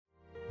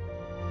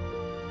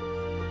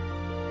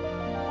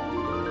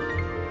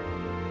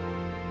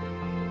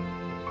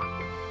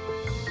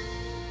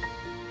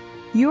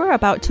You are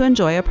about to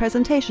enjoy a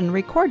presentation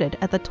recorded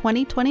at the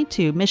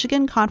 2022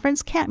 Michigan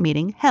Conference Camp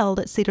Meeting held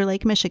at Cedar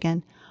Lake,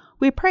 Michigan.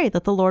 We pray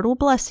that the Lord will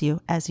bless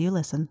you as you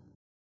listen.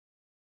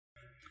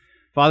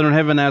 Father in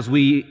heaven, as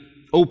we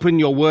open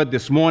your word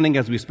this morning,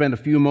 as we spend a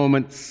few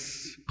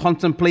moments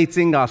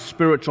contemplating our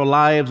spiritual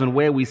lives and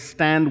where we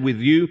stand with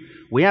you,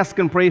 we ask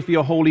and pray for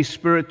your Holy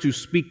Spirit to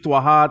speak to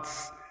our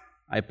hearts.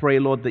 I pray,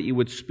 Lord, that you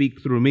would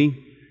speak through me,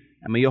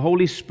 and may your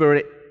Holy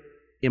Spirit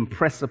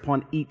impress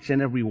upon each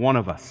and every one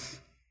of us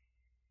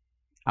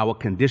our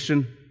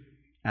condition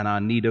and our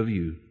need of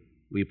you.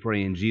 We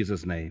pray in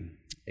Jesus' name.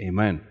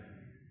 Amen.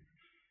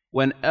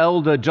 When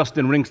Elder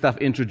Justin Ringstaff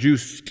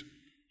introduced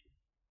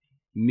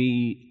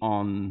me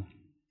on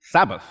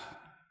Sabbath,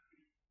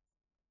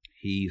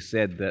 he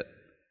said that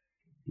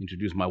he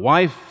introduced my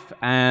wife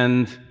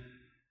and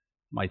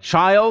my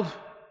child,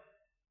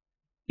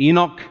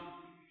 Enoch.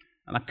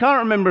 And I can't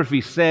remember if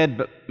he said,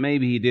 but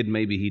maybe he did,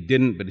 maybe he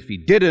didn't. But if he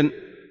didn't,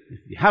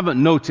 if you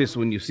haven't noticed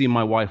when you see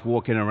my wife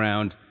walking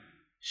around,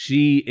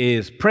 she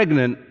is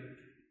pregnant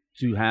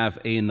to have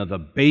another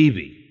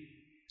baby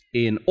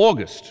in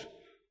August.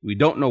 We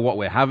don't know what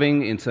we're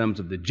having in terms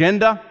of the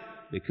gender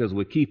because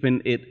we're keeping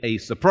it a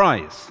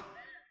surprise.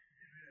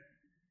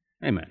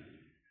 Amen.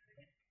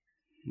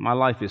 My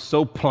life is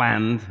so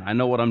planned. I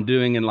know what I'm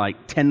doing in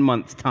like 10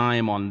 months'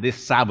 time on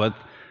this Sabbath.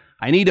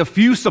 I need a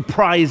few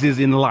surprises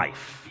in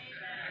life.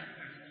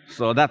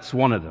 So that's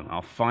one of them.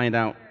 I'll find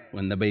out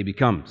when the baby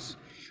comes.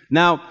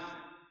 Now,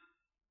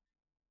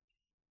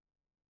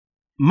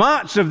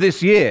 March of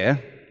this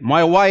year,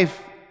 my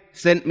wife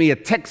sent me a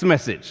text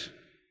message,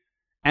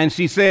 and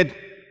she said,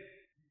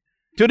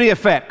 to the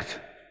effect,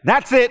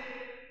 that's it,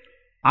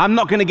 I'm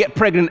not going to get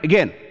pregnant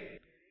again.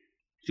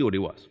 She already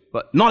was,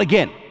 but not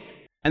again.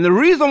 And the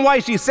reason why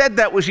she said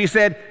that was she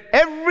said,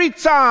 every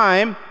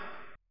time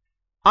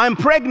I'm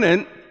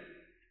pregnant,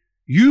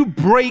 you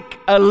break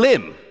a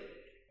limb.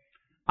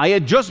 I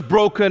had just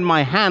broken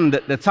my hand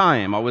at the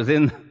time. I was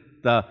in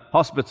the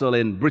hospital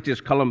in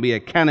British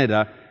Columbia,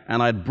 Canada,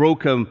 and I'd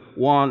broken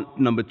one,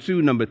 number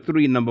 2, number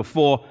 3, number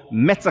 4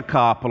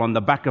 metacarpal on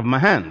the back of my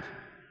hand.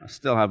 I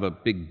still have a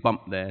big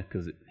bump there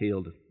because it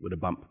healed with a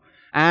bump.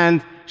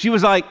 And she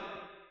was like,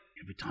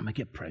 every time I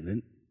get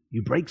pregnant,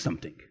 you break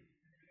something.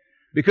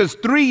 Because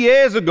 3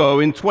 years ago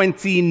in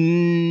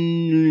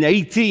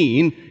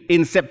 2018,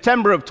 in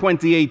September of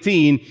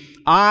 2018,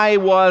 I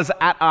was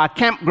at our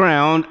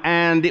campground,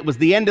 and it was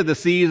the end of the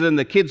season.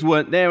 The kids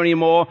weren't there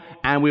anymore,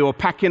 and we were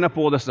packing up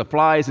all the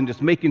supplies and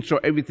just making sure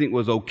everything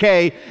was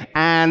okay.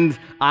 And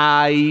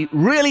I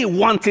really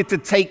wanted to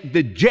take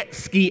the jet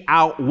ski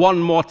out one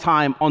more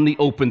time on the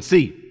open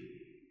sea.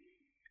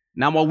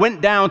 Now, I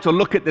went down to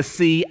look at the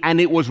sea, and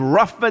it was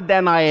rougher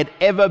than I had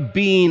ever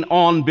been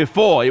on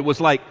before. It was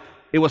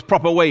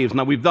proper waves.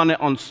 Now, we've done it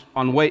on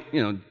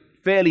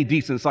fairly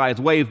decent-sized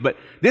waves, but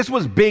this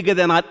was bigger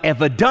than I'd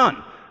ever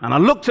done. And I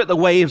looked at the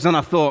waves and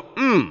I thought,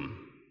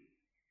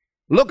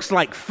 looks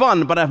like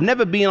fun, but I've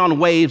never been on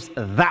waves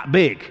that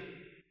big.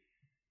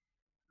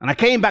 And I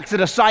came back to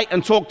the site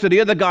and talked to the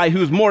other guy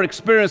who's more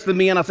experienced than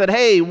me, and I said,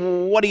 hey,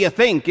 what do you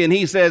think? And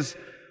he says,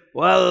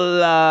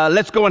 well,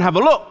 let's go and have a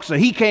look. So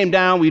he came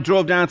down, we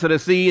drove down to the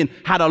sea and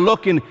had a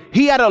look, and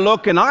he had a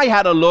look and I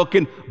had a look,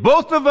 and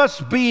both of us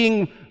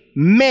being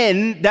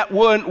men that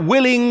weren't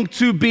willing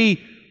to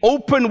be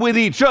open with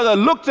each other,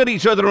 looked at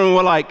each other and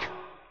were like,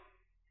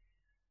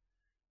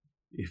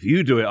 if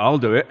you do it, I'll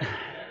do it.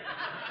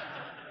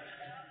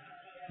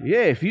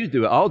 Yeah, if you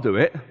do it, I'll do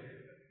it.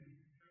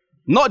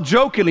 Not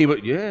jokingly,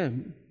 but yeah.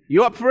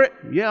 You up for it?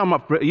 Yeah, I'm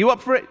up for it. You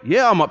up for it?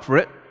 Yeah, I'm up for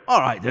it. All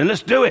right, then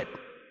let's do it.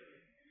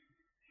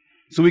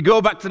 So we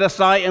go back to the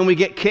site and we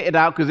get kitted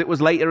out because it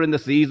was later in the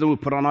season. We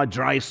put on our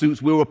dry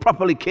suits. We were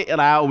properly kitted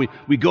out.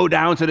 We go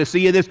down to the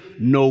sea, and there's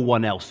no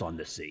one else on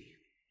the sea.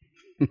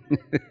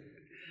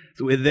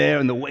 So we're there,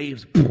 and the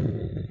waves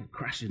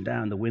crashing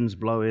down, the wind's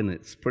blowing.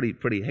 It's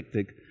pretty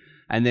hectic.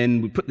 And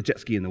then we put the jet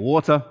ski in the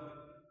water.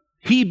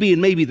 He, being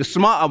maybe the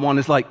smarter one,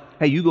 is like,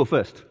 hey, you go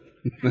first.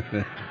 It's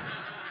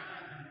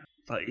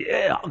like,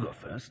 yeah, I'll go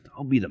first.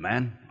 I'll be the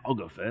man. I'll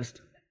go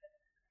first.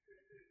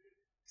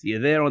 So you're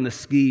there on the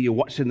ski. You're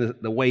watching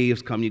the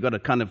waves come. You've got to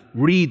kind of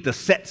read the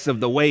sets of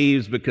the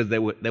waves because they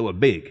were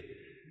big.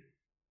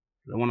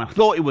 So when I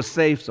thought it was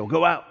safe, so I'll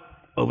go out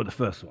over the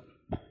first one.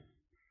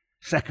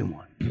 Second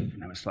one.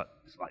 Now it's like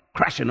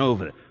crashing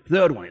over it.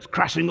 Third one, it's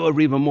crashing over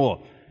even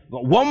more.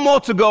 Got one more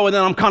to go, and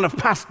then I'm kind of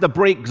past the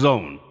break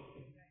zone.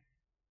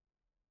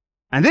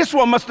 And this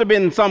one must have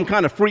been some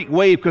kind of freak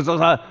wave because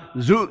I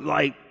was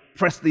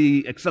press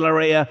the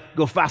accelerator,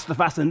 go faster,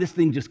 and this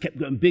thing just kept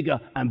getting bigger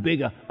and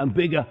bigger and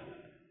bigger.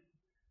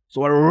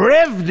 So I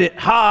revved it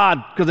hard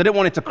because I didn't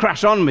want it to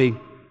crash on me,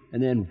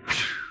 and then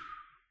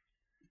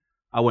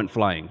I went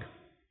flying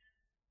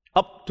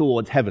up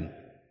towards heaven.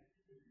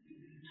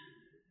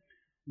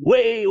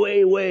 Way,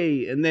 way,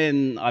 way. And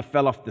then I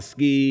fell off the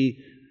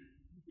ski,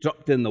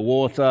 dropped in the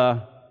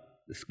water.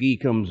 The ski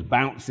comes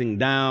bouncing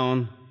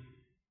down.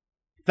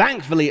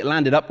 Thankfully, it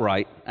landed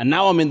upright, and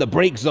now I'm in the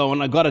break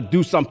zone. I've got to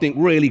do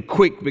something really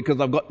quick because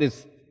I've got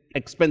this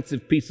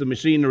expensive piece of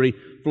machinery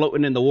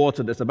floating in the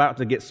water that's about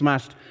to get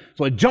smashed.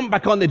 So I jump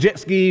back on the jet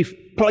ski,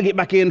 plug it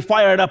back in,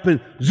 fire it up,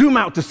 and zoom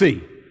out to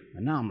sea.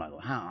 And now I'm like,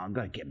 well, how? I'm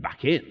going to get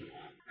back in.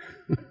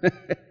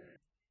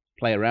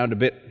 Play around a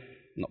bit.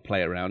 Not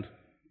play around.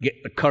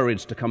 Get the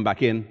courage to come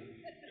back in.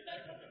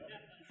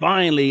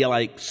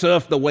 Finally,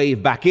 surf the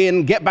wave back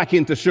in, get back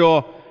into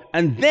shore,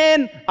 and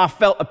then I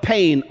felt a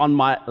pain on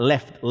my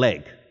left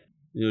leg.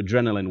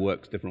 Adrenaline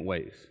works different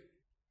ways.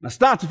 I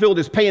start to feel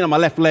this pain on my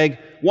left leg.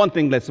 One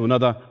thing led to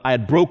another. I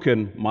had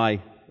broken my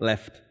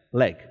left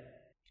leg.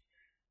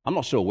 I'm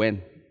not sure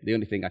when. The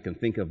only thing I can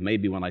think of,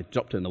 maybe when I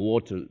jumped in the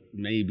water,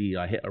 maybe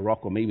I hit a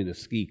rock, or maybe the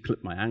ski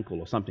clipped my ankle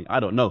or something.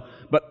 I don't know.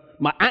 But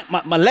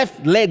my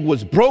left leg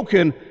was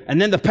broken, and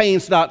then the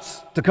pain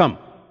starts to come.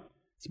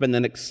 Spend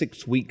the next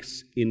 6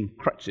 weeks in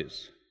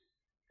crutches,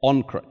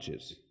 on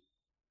crutches,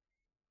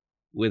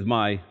 with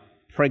my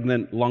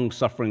pregnant,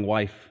 long-suffering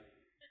wife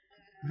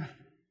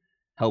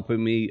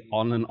helping me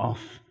on and off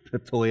the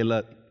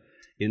toilet,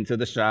 into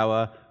the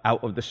shower,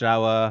 out of the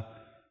shower.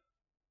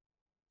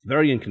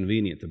 Very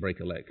inconvenient to break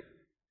a leg.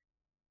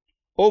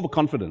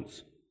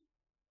 Overconfidence,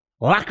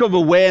 lack of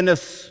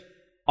awareness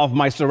of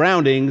my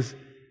surroundings,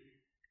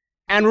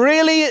 and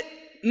really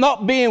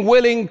not being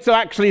willing to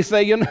actually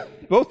say,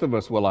 both of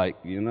us were like,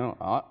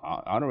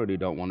 I really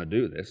don't want to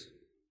do this.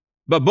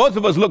 But both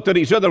of us looked at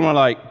each other and were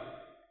like,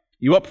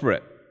 you up for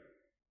it?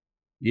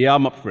 Yeah,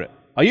 I'm up for it.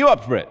 Are you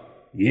up for it?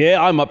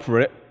 Yeah, I'm up for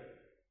it.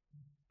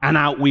 And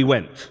out we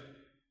went.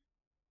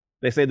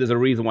 They say there's a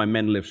reason why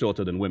men live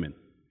shorter than women.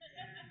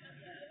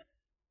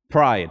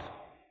 Pride.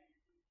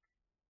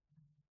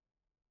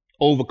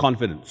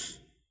 Overconfidence.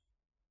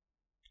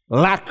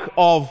 Lack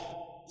of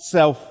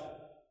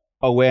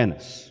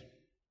self-awareness.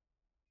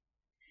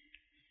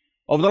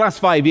 Over the last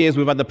 5 years,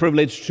 we've had the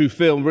privilege to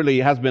film, really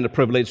it has been a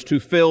privilege, to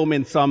film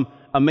in some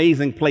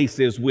amazing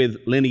places with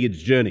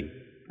Lineage Journey.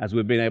 As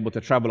we've been able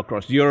to travel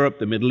across Europe,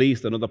 the Middle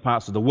East, and other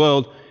parts of the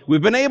world,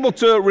 we've been able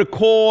to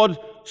record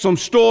some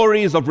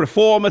stories of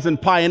reformers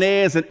and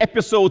pioneers and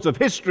episodes of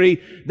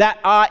history that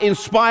are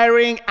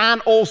inspiring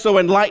and also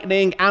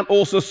enlightening and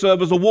also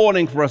serve as a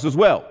warning for us as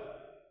well.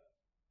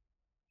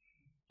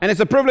 And it's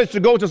a privilege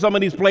to go to some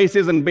of these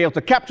places and be able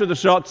to capture the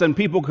shots, and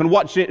people can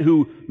watch it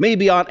who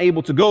maybe aren't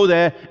able to go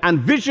there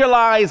and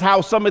visualize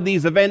how some of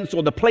these events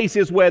or the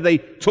places where they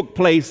took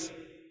place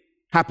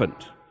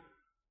happened.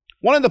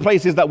 One of the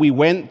places that we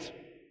went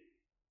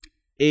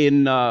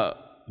in at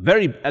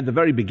the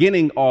very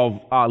beginning of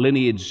our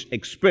Lineage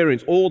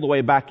experience, all the way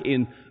back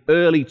in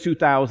early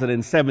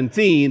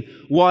 2017,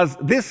 was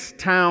this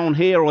town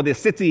here, or this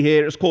city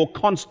here. It's called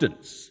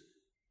Constance.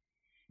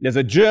 There's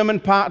a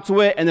German part to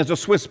it, and there's a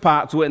Swiss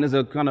part to it, and there's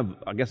a kind of,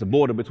 I guess, a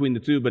border between the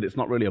two, but it's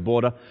not really a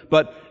border.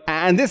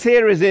 And this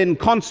here is in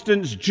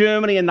Constance,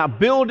 Germany, and that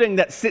building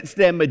that sits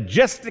there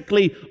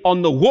majestically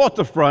on the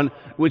waterfront,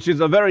 which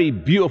is a very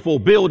beautiful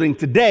building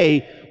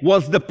today,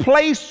 was the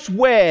place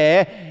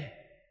where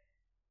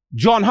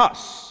John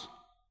Huss,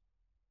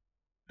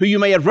 who you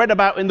may have read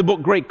about in the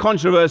book Great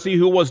Controversy,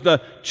 who was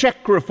the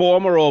Czech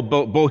reformer, or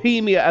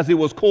Bohemia as it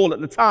was called at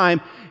the time,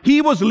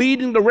 he was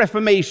leading the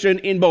Reformation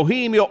in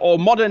Bohemia, or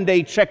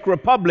modern-day Czech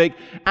Republic,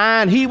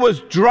 and he was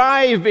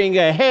driving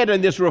ahead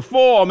in this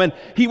reform, and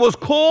he was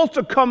called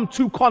to come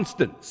to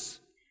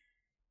Constance.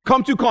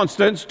 Come to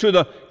Constance, to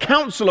the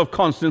Council of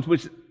Constance,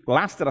 which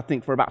lasted, I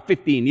think, for about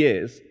 15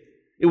 years.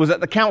 It was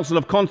at the Council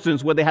of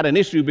Constance where they had an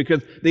issue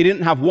because they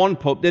didn't have one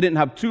pope, they didn't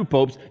have two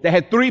popes, they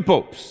had three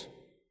popes.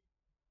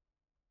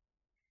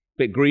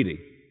 Bit greedy.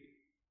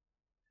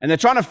 And they're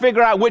trying to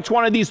figure out which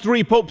one of these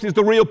three popes is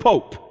the real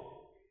pope.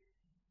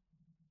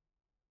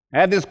 I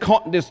had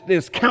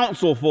this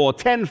council for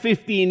 10,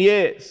 15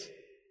 years.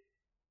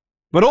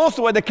 But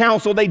also at the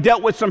council, they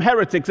dealt with some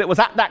heretics. It was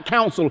at that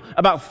council,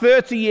 about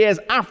 30 years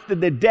after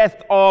the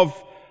death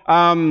of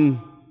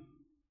John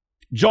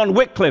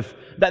Wycliffe,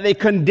 that they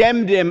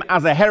condemned him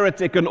as a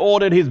heretic and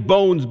ordered his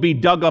bones be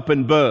dug up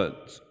and burned.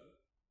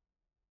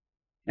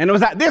 And it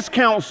was at this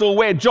council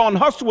where John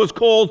Huss was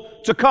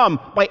called to come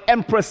by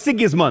Emperor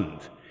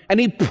Sigismund. And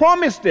he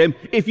promised him,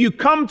 if you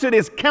come to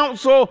this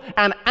council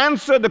and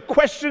answer the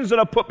questions that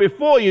are put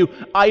before you,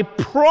 I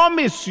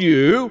promise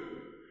you,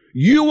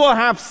 you will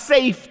have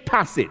safe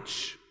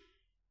passage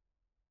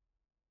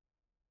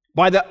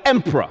by the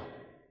emperor.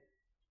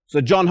 So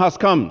John Huss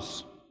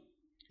comes.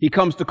 He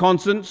comes to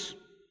Constance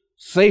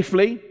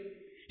safely.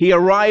 He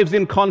arrives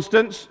in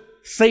Constance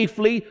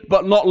safely,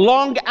 but not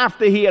long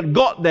after he had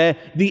got there,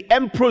 the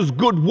emperor's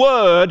good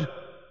word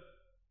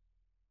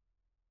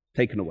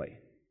taken away.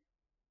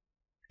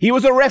 He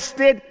was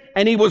arrested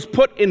and he was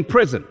put in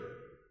prison.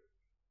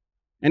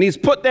 And he's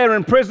put there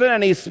in prison,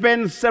 and he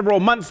spends several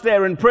months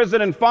there in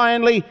prison, and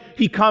finally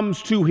he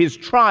comes to his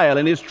trial.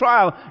 And his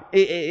trial,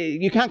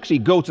 you can actually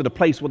go to the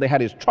place where they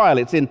had his trial.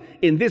 It's in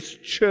this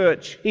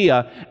church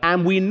here,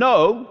 and we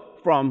know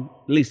from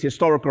at least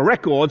historical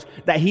records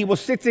that he was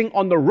sitting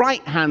on the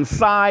right-hand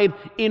side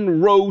in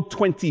row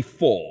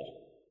 24.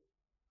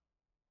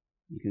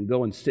 You can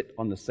go and sit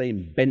on the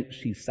same bench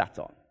he sat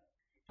on.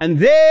 And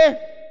there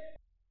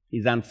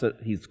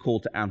he's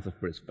called to answer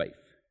for his faith.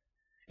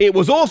 It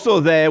was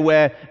also there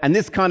where, and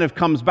this kind of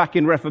comes back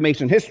in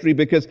Reformation history,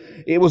 because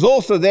it was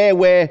also there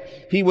where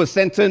he was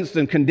sentenced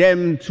and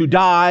condemned to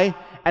die.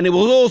 And it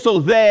was also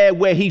there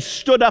where he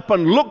stood up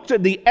and looked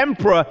at the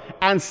emperor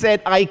and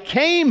said, I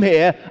came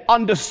here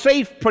under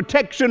safe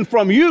protection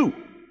from you.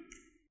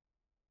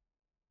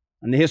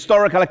 And the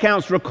historical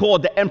accounts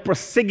record that Emperor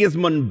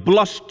Sigismund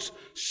blushed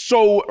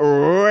so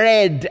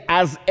red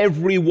as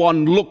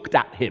everyone looked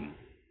at him.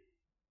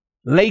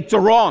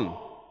 Later on,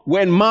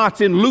 when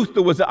Martin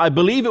Luther was, I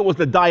believe it was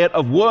the Diet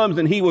of Worms,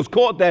 and he was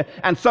caught there,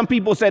 and some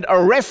people said,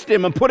 arrest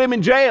him and put him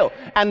in jail.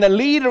 And the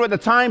leader at the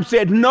time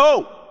said,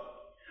 no,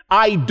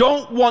 I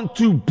don't want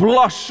to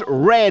blush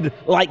red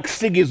like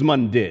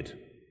Sigismund did.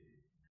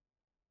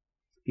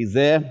 He's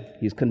there,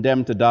 he's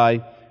condemned to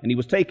die, and he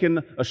was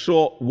taken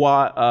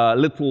a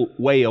little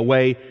way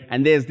away,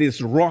 and there's this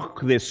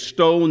rock, this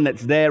stone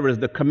that's there as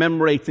the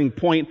commemorating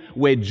point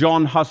where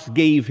John Huss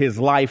gave his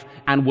life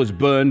and was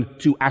burned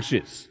to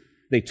ashes.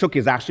 They took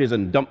his ashes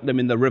and dumped them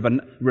in the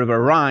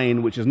river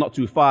Rhine, which is not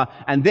too far.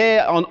 And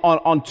there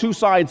on two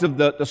sides of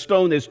the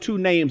stone, there's two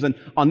names. And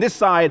on this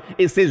side,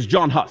 it says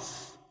John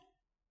Huss.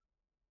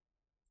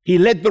 He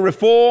led the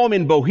reform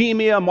in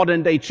Bohemia,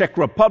 modern-day Czech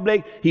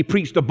Republic. He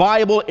preached the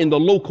Bible in the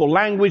local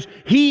language.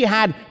 He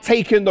had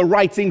taken the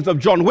writings of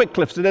John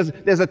Wycliffe. So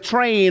there's a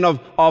train of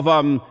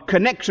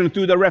connection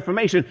through the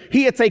Reformation.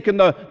 He had taken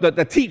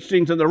the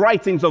teachings and the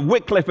writings of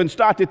Wycliffe and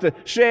started to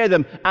share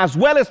them, as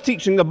well as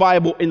teaching the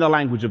Bible in the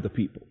language of the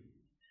people.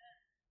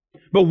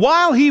 But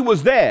while he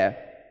was there,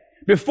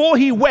 before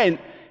he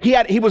went,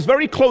 he was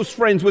very close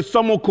friends with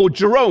someone called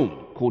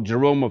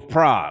Jerome of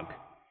Prague.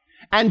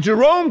 And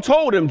Jerome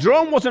told him,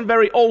 Jerome wasn't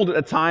very old at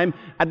the time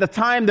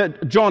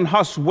that John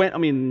Huss went,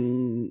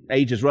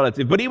 age is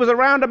relative, but he was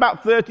around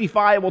about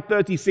 35 or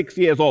 36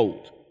 years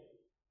old.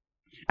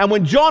 And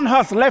when John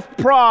Huss left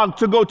Prague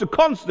to go to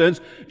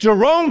Constance,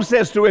 Jerome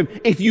says to him,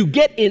 if you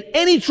get in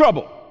any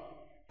trouble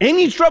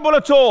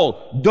at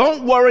all,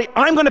 don't worry,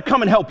 I'm going to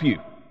come and help you.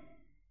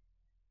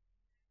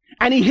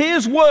 And he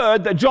hears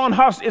word that John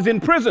Huss is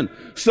in prison.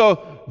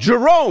 So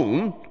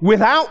Jerome,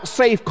 without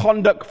safe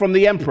conduct from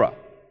the emperor,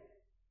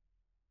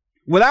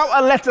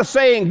 without a letter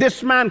saying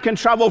this man can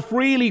travel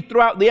freely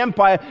throughout the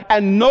empire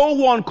and no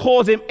one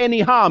cause him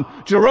any harm,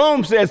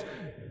 Jerome says,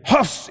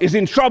 Huss is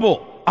in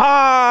trouble.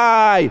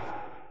 I'm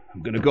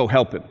going to go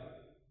help him.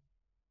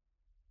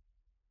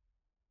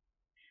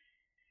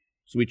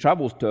 So he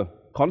travels to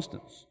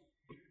Constance.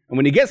 And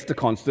when he gets to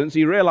Constance,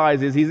 he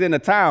realizes he's in a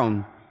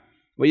town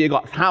where you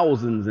got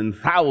thousands and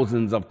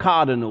thousands of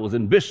cardinals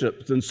and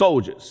bishops and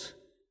soldiers.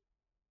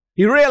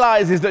 He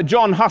realizes that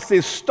John Huss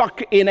is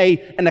stuck in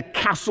a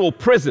castle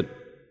prison.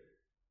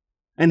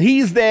 And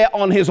he's there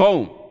on his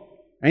own.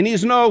 And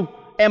he's no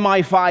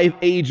MI5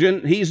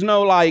 agent. He's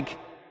no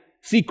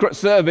Secret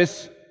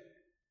Service.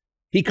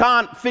 He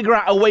can't figure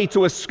out a way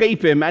to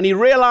escape him. And he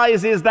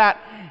realizes that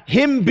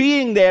him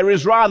being there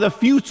is rather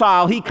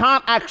futile. He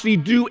can't actually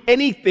do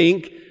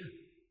anything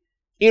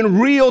in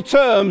real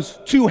terms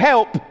to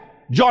help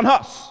John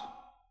Huss.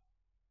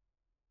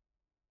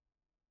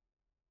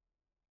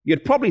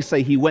 You'd probably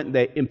say he went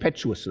there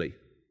impetuously.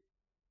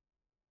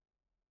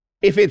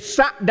 If he'd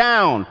sat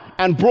down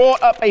and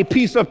brought up a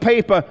piece of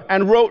paper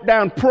and wrote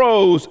down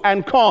pros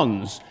and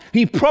cons,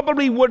 he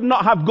probably would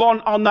not have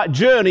gone on that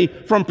journey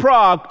from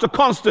Prague to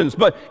Constance.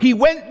 But he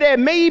went there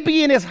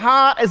maybe in his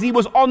heart as he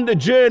was on the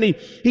journey.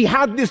 He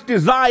had this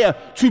desire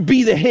to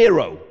be the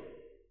hero.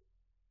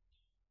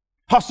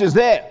 Huss is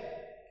there.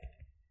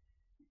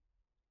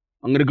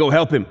 I'm going to go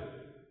help him.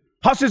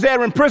 Huss is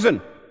there in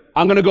prison.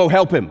 I'm going to go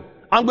help him.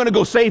 I'm going to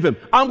go save him.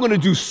 I'm going to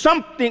do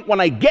something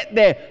when I get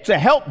there to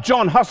help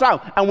John Huss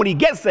out. And when he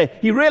gets there,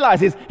 he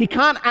realizes he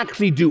can't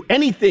actually do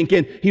anything.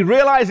 And he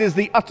realizes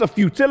the utter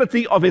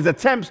futility of his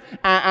attempts.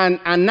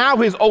 And now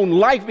his own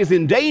life is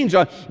in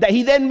danger, that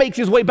he then makes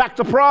his way back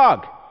to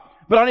Prague.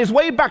 But on his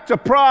way back to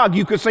Prague,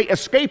 you could say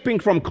escaping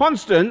from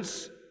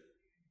Constance,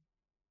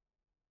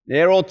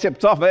 they're all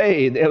tipped off.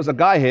 Hey, there was a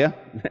guy here.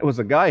 There was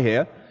a guy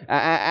here.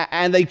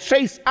 And they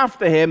chase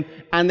after him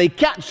and they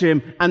catch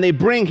him and they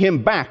bring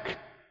him back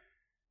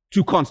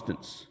to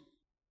Constance.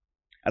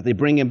 As they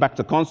bring him back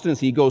to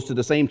Constance, he goes to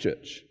the same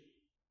church.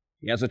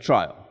 He has a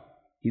trial.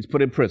 He's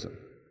put in prison.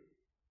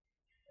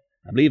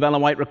 I believe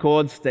Ellen White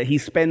records that he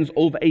spends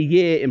over a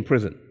year in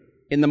prison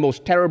in the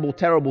most terrible,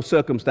 terrible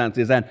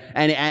circumstances.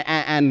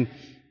 And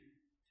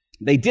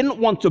they didn't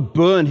want to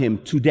burn him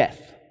to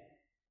death.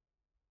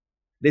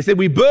 They said,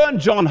 we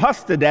burned John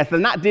Huss to death,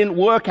 and that didn't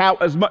work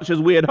out as much as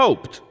we had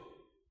hoped,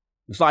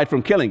 aside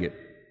from killing him.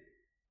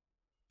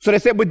 So they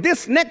said, with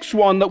this next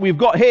one that we've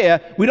got here,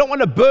 we don't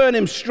want to burn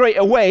him straight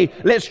away.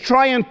 Let's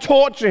try and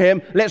torture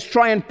him. Let's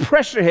try and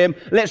pressure him.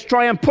 Let's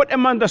try and put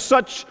him under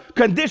such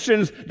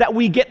conditions that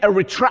we get a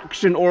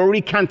retraction or a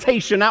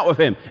recantation out of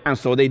him. And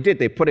so they did.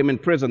 They put him in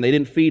prison. They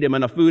didn't feed him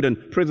enough food,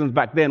 and prisons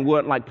back then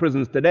weren't like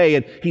prisons today.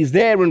 And he's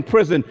there in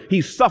prison.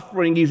 He's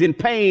suffering. He's in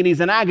pain.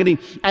 He's in agony.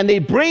 And they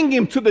bring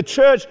him to the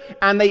church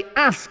and they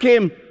ask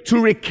him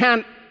to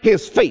recant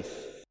his faith.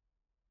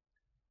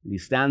 And he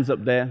stands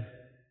up there.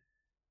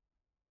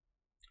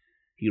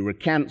 He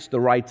recants the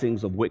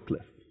writings of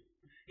Wycliffe.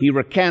 He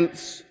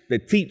recants the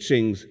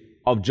teachings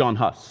of John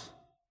Huss.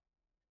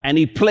 And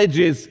he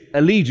pledges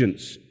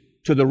allegiance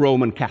to the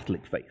Roman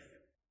Catholic faith.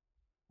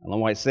 Ellen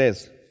White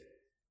says,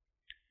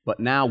 but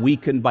now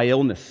weakened by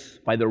illness,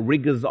 by the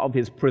rigors of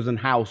his prison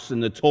house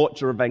and the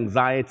torture of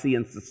anxiety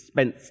and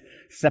suspense,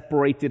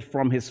 separated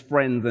from his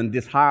friends and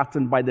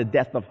disheartened by the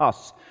death of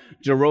Huss,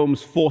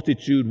 Jerome's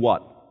fortitude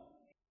what?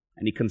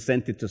 And he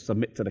consented to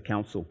submit to the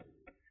council.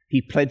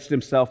 He pledged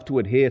himself to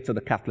adhere to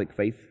the Catholic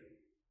faith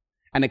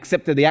and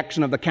accepted the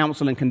action of the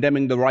council in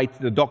condemning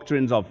the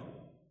doctrines of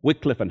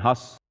Wycliffe and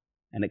Huss,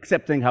 and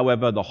accepting,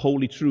 however, the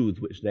holy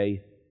truths which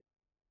they.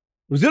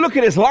 As you look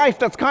at his life,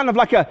 that's kind of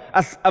like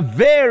a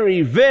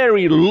very,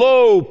 very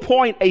low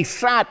point, a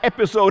sad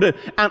episode.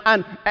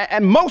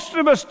 And most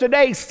of us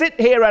today sit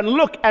here and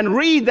look and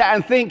read that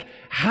and think,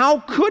 how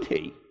could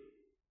he?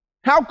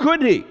 How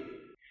could he?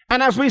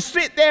 And as we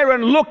sit there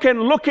and look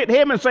at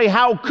him and say,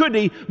 how could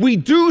he? We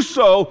do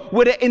so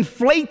with an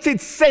inflated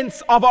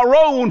sense of our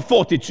own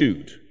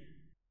fortitude.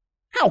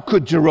 How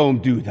could Jerome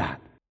do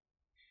that?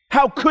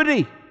 How could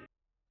he?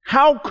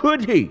 How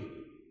could he?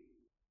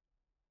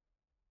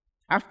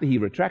 After he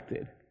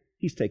retracted,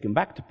 he's taken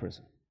back to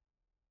prison.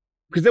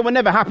 Because they were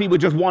never happy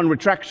with just one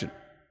retraction.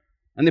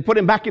 And they put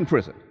him back in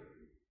prison.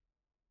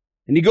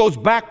 And he goes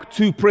back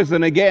to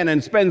prison again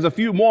and spends a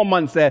few more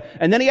months there.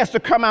 And then he has to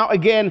come out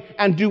again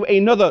and do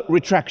another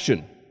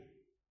retraction.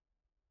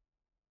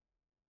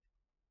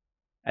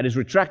 At his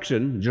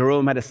retraction,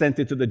 Jerome had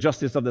assented to the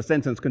justice of the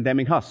sentence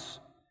condemning Huss.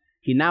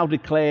 He now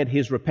declared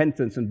his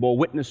repentance and bore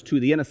witness to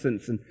the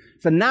innocents. And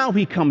so now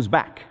he comes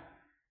back.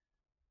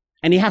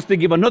 And he has to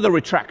give another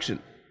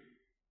retraction.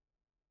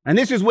 And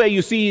this is where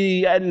you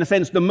see, in a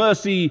sense, the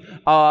mercy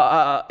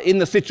in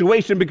the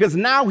situation, because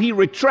now he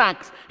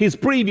retracts his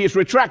previous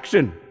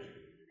retraction.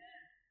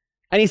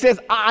 And he says,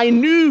 I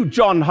knew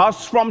John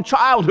Huss from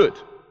childhood.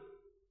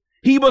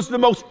 He was the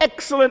most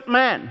excellent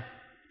man,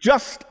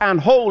 just and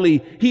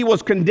holy. He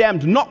was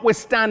condemned,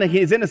 notwithstanding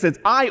his innocence.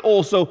 I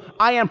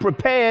am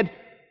prepared.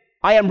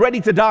 I am ready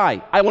to die.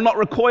 I will not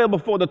recoil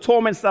before the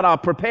torments that are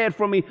prepared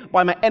for me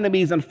by my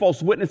enemies and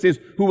false witnesses,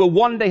 who will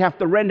one day have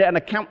to render an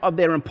account of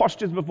their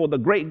impostures before the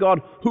great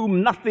God,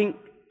 whom nothing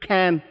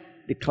can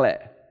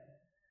declare.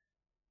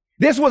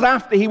 This was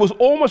after he was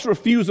almost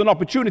refused an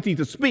opportunity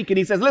to speak. And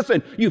he says,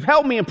 listen, you've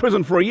held me in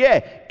prison for a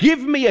year. Give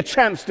me a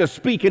chance to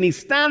speak. And he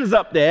stands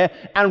up there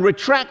and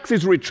retracts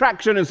his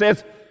retraction and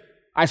says,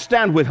 I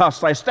stand with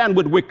Huss, I stand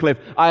with Wycliffe,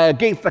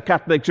 against the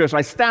Catholic Church,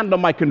 I stand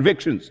on my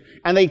convictions.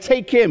 And they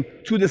take him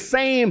to the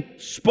same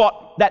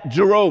spot that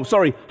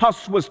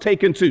Huss was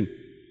taken to.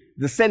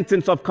 The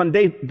sentence of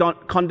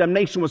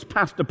condemnation was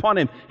passed upon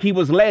him. He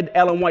was led,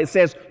 Ellen White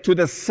says, to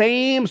the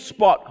same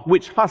spot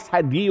which Huss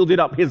had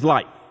yielded up his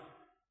life.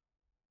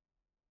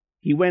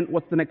 He went,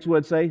 what's the next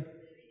word say?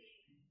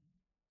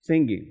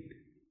 Singing.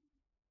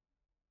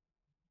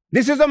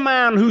 This is a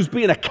man who's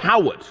been a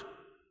coward.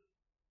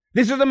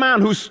 This is a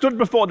man who stood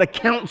before the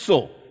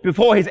council,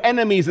 before his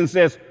enemies, and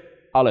says,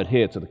 I'll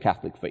adhere to the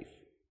Catholic faith.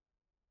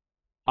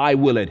 I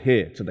will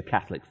adhere to the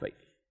Catholic faith.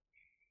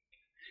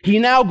 He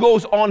now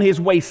goes on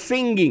his way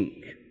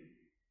singing.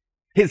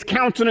 His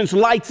countenance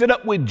lighted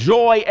up with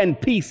joy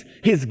and peace.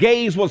 His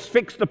gaze was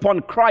fixed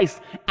upon Christ,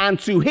 and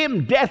to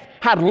him death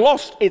had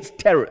lost its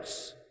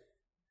terrors.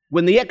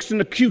 When the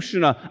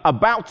executioner,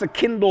 about to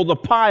kindle the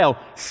pile,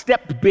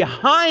 stepped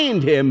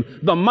behind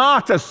him, the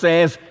martyr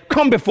says,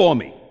 come before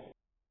me.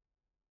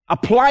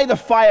 Apply the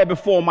fire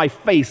before my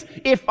face.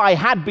 If I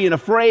had been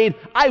afraid,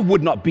 I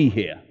would not be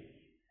here.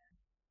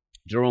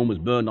 Jerome was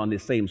burned on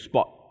this same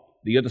spot.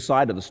 The other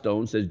side of the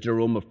stone says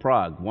Jerome of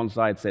Prague. One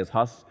side says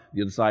Huss.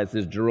 The other side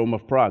says Jerome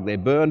of Prague. They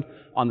burned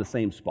on the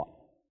same spot.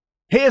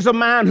 Here's a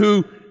man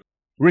who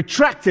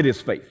retracted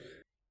his faith.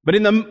 But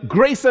in the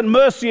grace and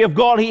mercy of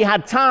God, he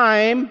had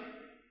time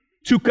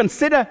to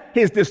consider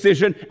his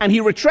decision, and he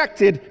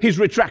retracted his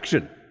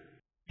retraction.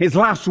 His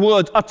last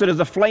words uttered as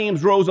the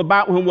flames rose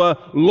about him were,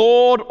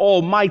 Lord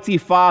Almighty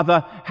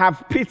Father,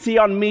 have pity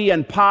on me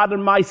and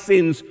pardon my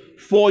sins,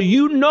 for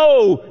you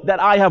know that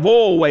I have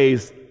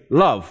always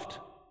loved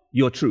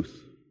your truth.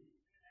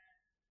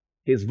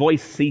 His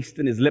voice ceased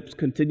and his lips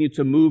continued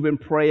to move in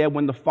prayer.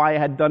 When the fire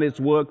had done its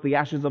work, the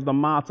ashes of the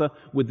martyr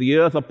with the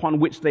earth upon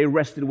which they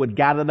rested were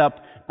gathered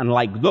up, and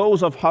like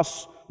those of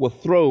Huss were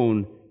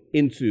thrown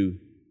into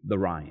the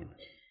Rhine.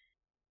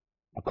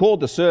 I called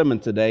the sermon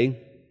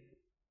today,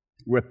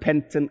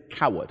 Repentant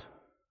Coward.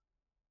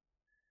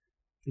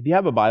 If you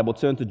have a Bible,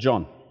 turn to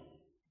John.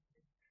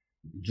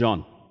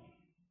 John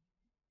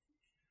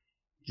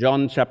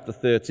chapter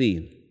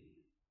 13.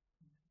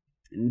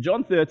 In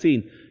John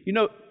 13,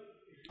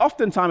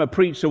 oftentimes a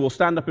preacher will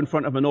stand up in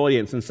front of an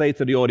audience and say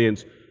to the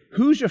audience,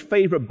 who's your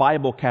favorite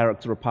Bible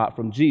character apart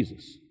from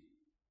Jesus?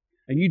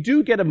 And you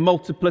do get a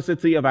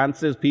multiplicity of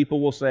answers.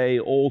 People will say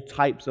all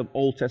types of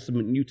Old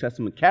Testament, New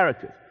Testament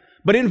characters.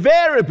 But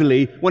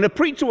invariably, when a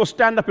preacher will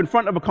stand up in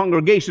front of a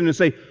congregation and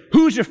say,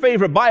 who's your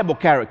favorite Bible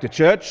character,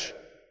 church?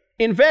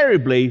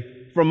 Invariably,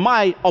 from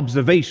my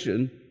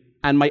observation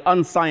and my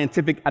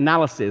unscientific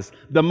analysis,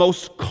 the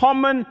most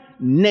common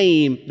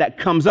name that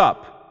comes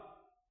up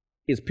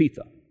is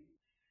Peter.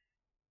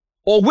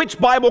 Or which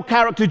Bible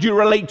character do you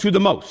relate to the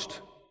most?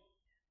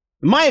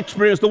 In my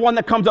experience, the one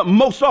that comes up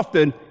most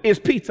often is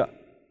Peter.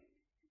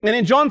 And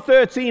in John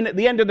 13, at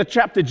the end of the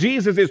chapter,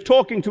 Jesus is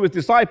talking to his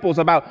disciples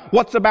about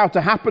what's about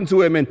to happen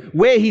to him and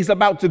where he's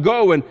about to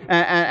go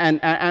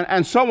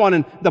and so on.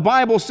 And the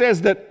Bible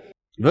says that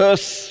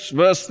Verse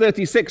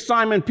 36,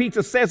 Simon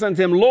Peter says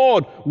unto him,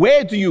 Lord,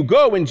 where do you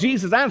go? And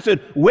Jesus answered,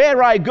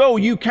 where I go,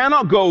 you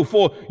cannot go,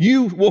 for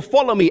you will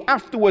follow me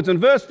afterwards. And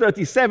verse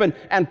 37,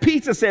 and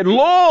Peter said,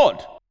 Lord,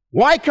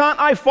 why can't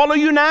I follow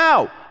you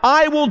now?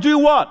 I will do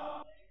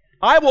what?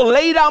 I will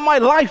lay down my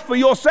life for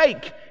your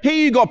sake. Here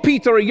you got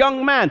Peter, a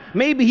young man.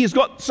 Maybe he's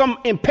got some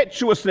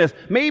impetuousness.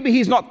 Maybe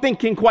he's not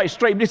thinking quite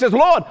straight. But he says,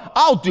 Lord,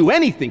 I'll do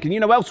anything. And you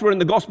know, elsewhere in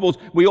the Gospels,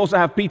 we also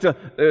have Peter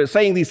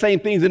saying these same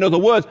things in other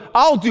words.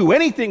 I'll do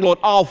anything, Lord.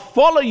 I'll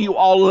follow you.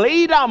 I'll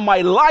lay down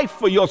my life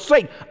for your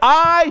sake.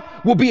 I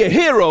will be a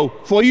hero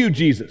for you,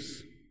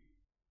 Jesus.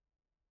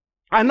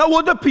 I know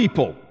other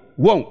people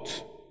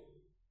won't.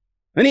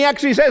 And he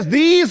actually says,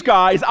 these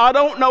guys, I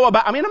don't know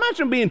about. I mean,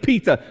 imagine being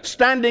Peter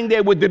standing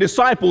there with the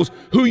disciples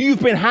who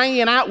you've been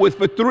hanging out with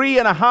for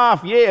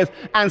 3.5 years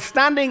and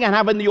standing and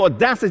having the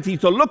audacity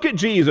to look at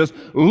Jesus,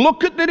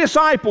 look at the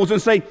disciples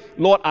and say,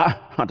 Lord,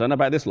 I don't know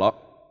about this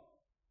lot.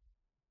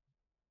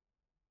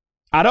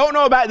 I don't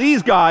know about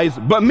these guys,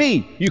 but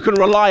me, you can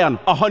rely on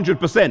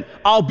 100%.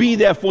 I'll be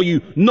there for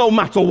you no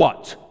matter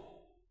what.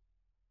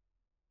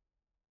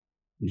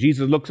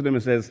 Jesus looks at him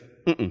and says,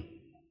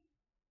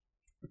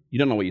 You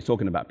don't know what you're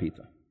talking about,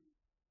 Peter.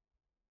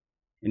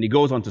 And he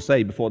goes on to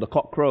say, before the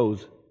cock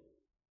crows,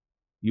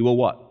 you will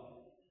what?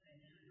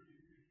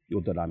 You'll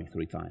deny me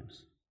 3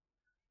 times.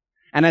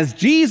 And as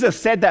Jesus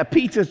said that,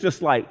 Peter's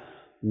just like,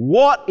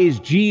 what is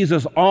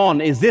Jesus on?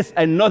 Is this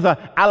another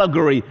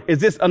allegory? Is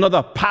this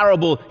another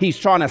parable he's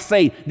trying to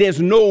say?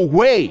 There's no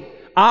way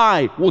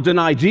I will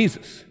deny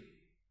Jesus.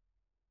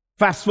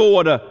 Fast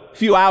forward a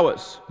few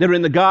hours. They're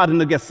in the Garden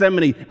of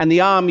Gethsemane, and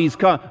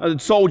the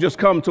soldiers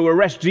come to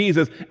arrest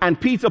Jesus, and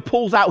Peter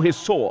pulls out his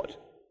sword.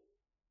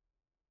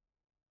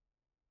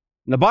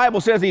 And the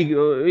Bible says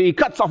he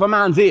cuts off a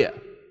man's ear.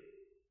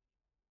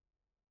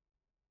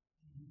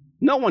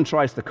 No one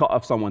tries to cut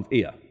off someone's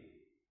ear.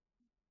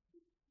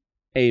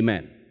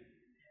 Amen.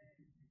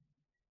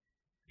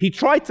 He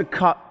tried to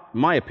cut,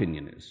 my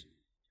opinion is,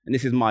 and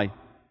it's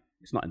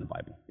not in the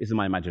Bible, this is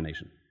my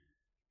imagination.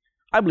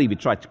 I believe he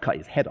tried to cut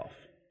his head off.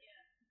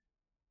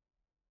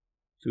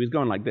 So he's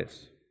going like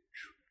this.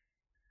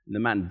 And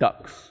the man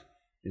ducks,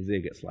 his ear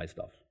gets sliced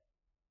off.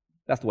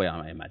 That's the way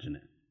I imagine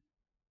it.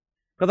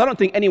 Because I don't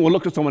think anyone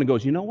looks at someone and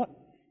goes, you know what?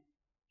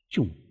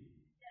 Choom.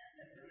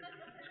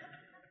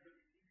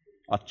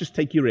 I'll just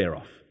take your ear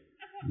off.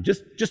 I'm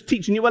just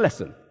teaching you a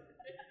lesson.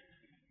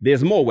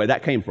 There's more where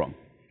that came from.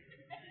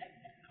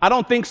 I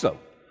don't think so.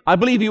 I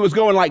believe he was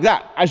going like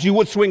that, as you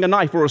would swing a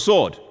knife or a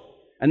sword.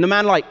 And the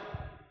man like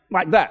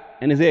that,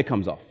 and his ear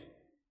comes off.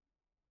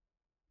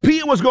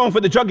 Peter was going for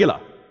the jugular.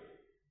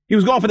 He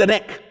was going for the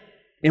neck,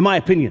 in my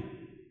opinion.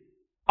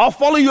 I'll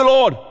follow you,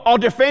 Lord. I'll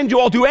defend you.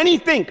 I'll do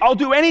anything. I'll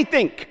do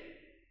anything.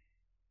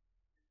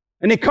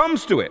 And it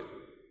comes to it.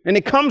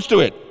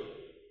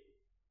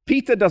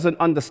 Peter doesn't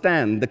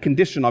understand the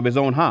condition of his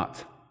own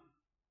heart.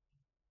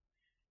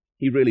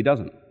 He really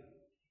doesn't.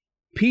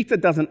 Peter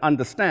doesn't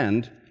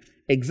understand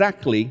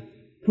exactly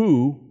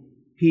who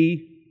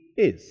he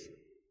is.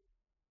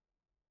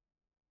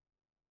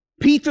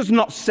 Peter's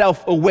not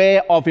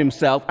self-aware of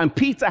himself, and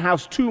Peter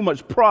has too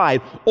much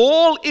pride.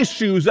 All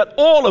issues that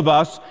all of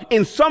us,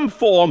 in some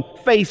form,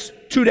 face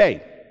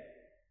today.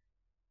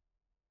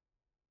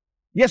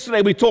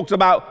 Yesterday we talked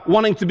about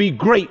wanting to be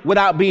great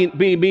without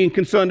being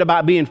concerned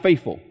about being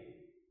faithful.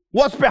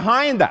 What's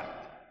behind that?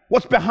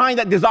 What's behind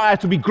that desire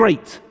to be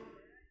great?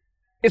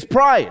 It's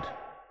pride.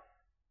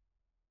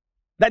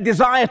 That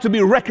desire to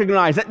be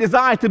recognized, that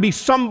desire to be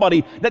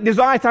somebody, that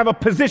desire to have a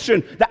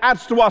position that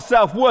adds to our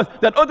self-worth,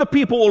 that other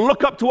people will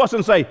look up to us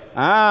and say,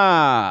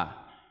 can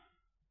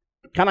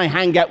I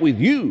hang out with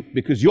you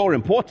because you're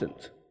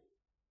important?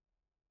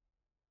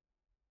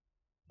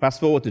 Fast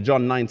forward to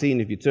John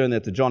 19, if you turn there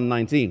to John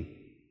 19.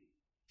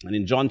 And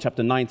in John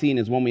chapter 19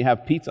 is when we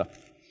have Peter.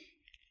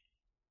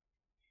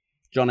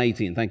 John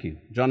 18, thank you.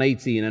 John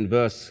 18 and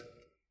verse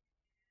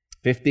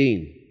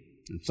 15.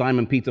 And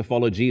Simon Peter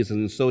followed Jesus,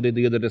 and so did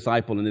the other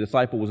disciple. And the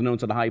disciple was known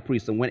to the high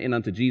priest and went in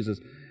unto Jesus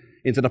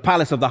into the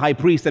palace of the high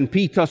priest. And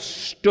Peter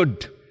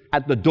stood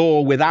at the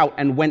door without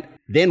and went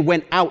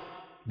out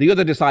the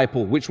other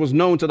disciple, which was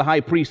known to the high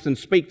priest, and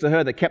spake to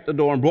her that kept the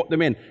door and brought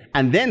them in.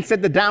 And then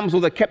said the damsel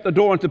that kept the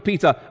door unto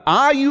Peter,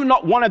 are you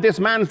not one of this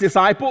man's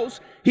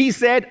disciples? He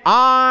said,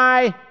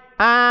 I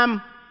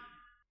am.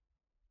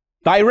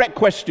 Direct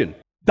question,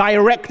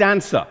 direct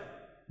answer.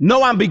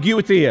 No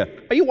ambiguity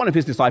here. Are you one of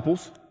his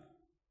disciples?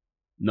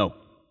 No.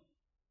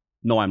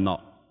 No, I'm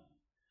not.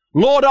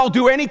 Lord, I'll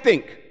do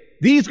anything.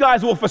 These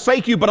guys will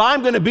forsake you, but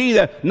I'm going to be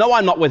there. No,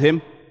 I'm not with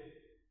him.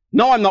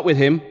 No, I'm not with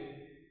him.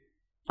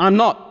 I'm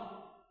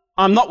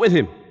not with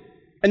him.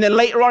 And then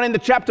later on in the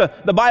chapter,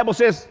 the Bible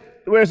says,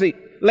 where is he?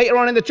 Later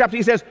on in the chapter,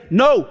 he says,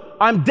 no,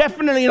 I'm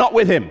definitely not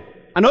with him.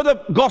 And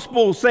other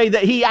gospels say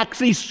that he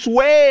actually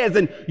swears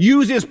and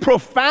uses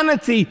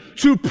profanity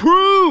to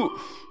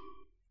prove.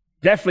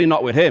 Definitely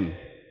not with him.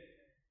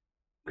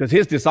 Because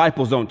his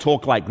disciples don't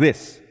talk like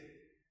this.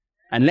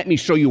 And let me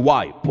show you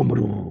why.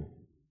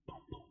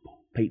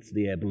 Paints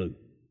the air blue.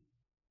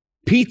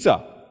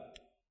 Peter,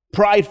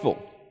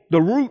 prideful.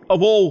 The root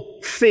of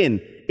all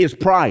sin is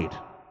pride.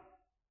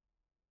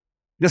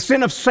 The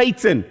sin of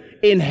Satan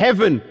in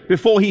heaven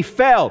before he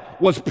fell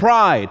was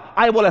pride.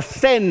 I will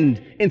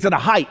ascend into the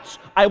heights.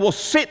 I will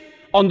sit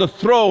on the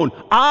throne.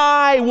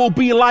 I will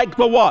be like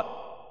the what?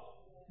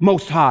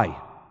 Most High.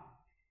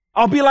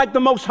 I'll be like the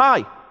Most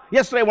High.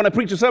 Yesterday when I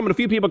preached a sermon, a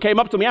few people came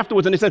up to me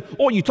afterwards and they said,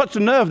 oh, you touched a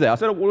nerve there. I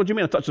said, what do you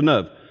mean I touched a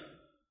nerve?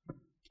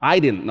 I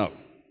didn't know.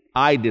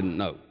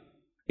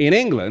 In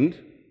England,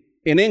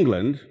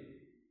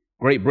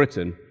 Great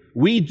Britain,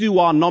 we do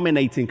our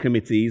nominating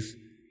committees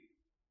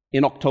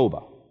in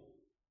October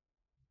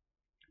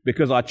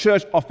because our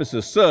church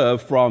officers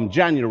serve from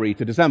January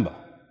to December.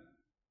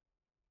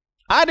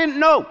 I didn't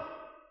know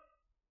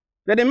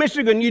that in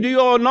Michigan you do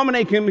your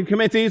nominating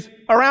committees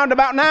around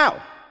about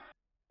now.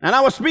 And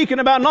I was speaking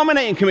about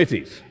nominating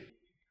committees.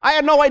 I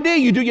had no idea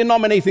you do your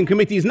nominating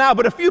committees now,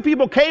 but a few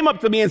people came up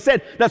to me and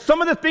said that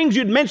some of the things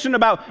you'd mentioned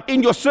about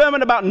in your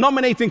sermon about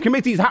nominating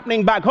committees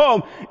happening back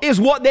home is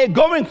what they're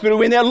going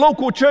through in their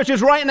local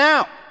churches right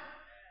now.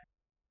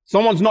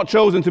 Someone's not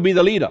chosen to be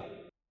the leader.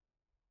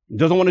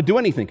 Doesn't want to do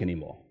anything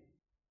anymore.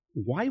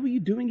 Why were you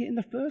doing it in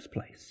the first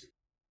place?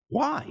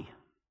 Why?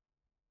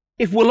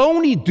 If we'll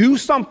only do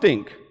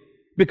something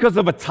because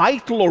of a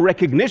title or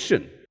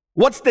recognition,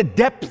 what's the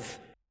depth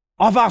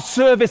of our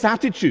service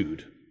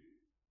attitude?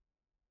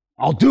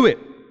 I'll do it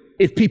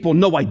if people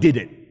know I did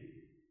it.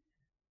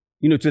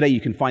 You know, today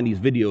you can find these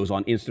videos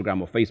on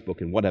Instagram or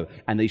Facebook and whatever,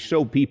 and they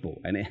show people,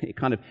 and it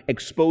kind of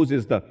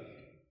exposes the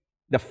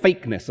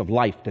fakeness of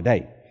life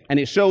today. And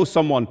it shows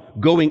someone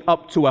going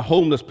up to a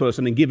homeless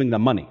person and giving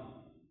them money.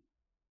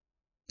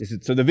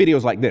 So the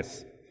video's like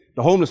this.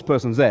 The homeless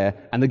person's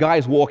there, and the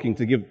guy's walking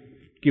to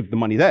give the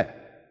money there.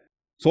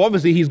 So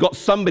obviously he's got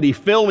somebody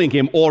filming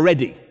him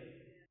already.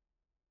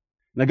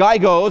 The guy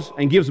goes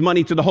and gives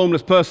money to the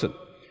homeless person.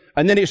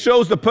 And then it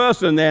shows the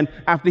person then,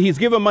 after he's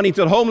given money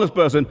to the homeless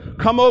person,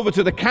 come over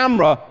to the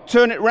camera,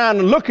 turn it around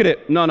and look at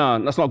it. No,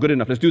 that's not good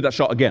enough. Let's do that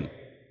shot again.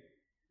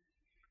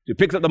 So he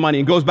picks up the money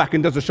and goes back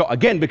and does the shot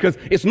again because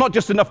it's not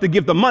just enough to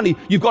give the money.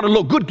 You've got to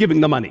look good giving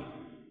the money.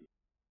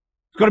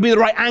 It's got to be the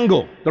right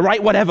angle, the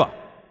right whatever.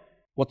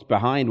 What's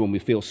behind when we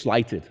feel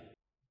slighted?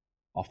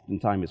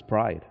 Oftentimes it's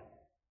pride.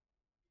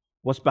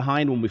 What's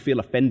behind when we feel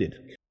offended?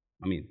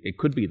 I mean, it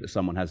could be that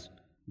someone has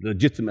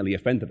legitimately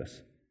offended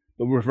us.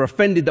 But we're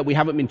offended that we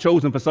haven't been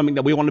chosen for something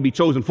that we want to be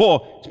chosen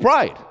for. It's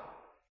pride.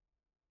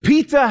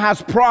 Peter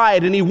has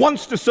pride and he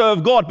wants to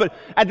serve God, but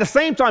at the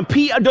same time,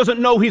 Peter doesn't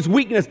know his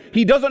weakness.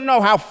 He doesn't know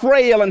how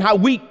frail and how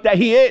weak that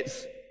he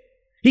is.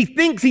 He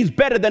thinks he's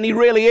better than he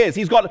really is.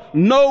 He's got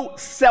no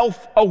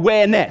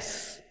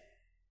self-awareness.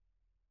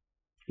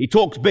 He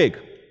talks big,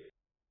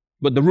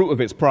 but the root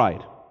of it's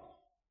pride.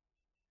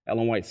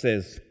 Ellen White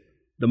says,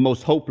 the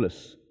most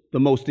hopeless, the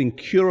most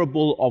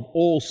incurable of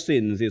all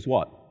sins is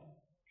what?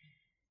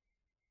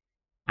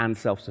 And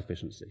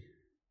self-sufficiency.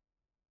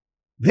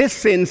 This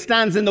sin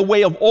stands in the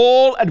way of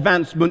all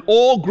advancement,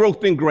 all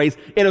growth in grace.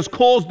 It has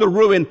caused the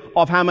ruin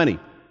of how many?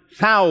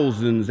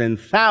 Thousands and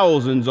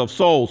thousands of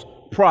souls.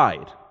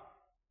 Pride.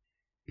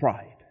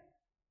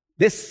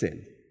 This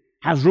sin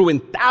has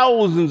ruined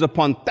thousands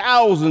upon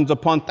thousands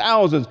upon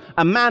thousands.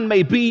 A man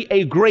may be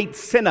a great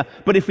sinner,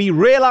 but if he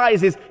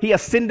realizes he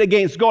has sinned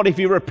against God, if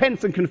he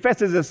repents and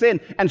confesses his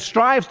sin and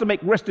strives to make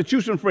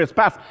restitution for his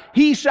past,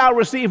 he shall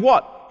receive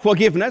what?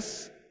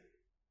 Forgiveness.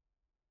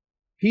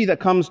 He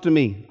that comes to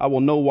me, I will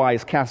no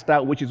wise cast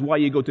out, which is why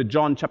you go to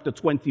John chapter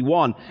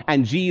 21,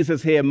 and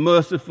Jesus here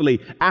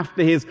mercifully,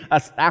 after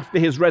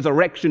his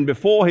resurrection,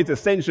 before his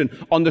ascension,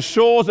 on the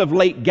shores of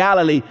Lake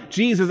Galilee,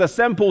 Jesus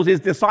assembles his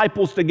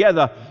disciples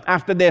together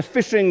after they're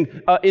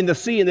fishing in the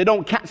sea and they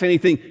don't catch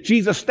anything.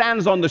 Jesus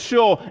stands on the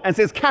shore and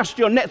says, cast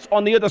your nets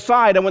on the other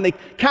side. And when they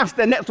cast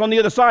their nets on the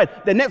other side,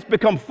 their nets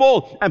become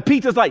full. And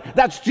Peter's like,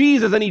 that's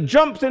Jesus. And he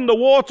jumps in the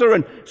water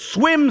and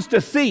swims to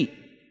sea.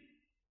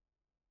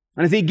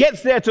 And as he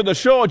gets there to the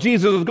shore,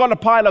 Jesus has got a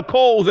pile of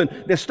coals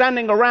and they're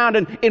standing around,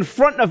 and in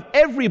front of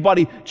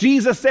everybody,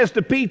 Jesus says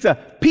to Peter,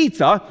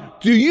 Peter,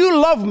 do you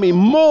love me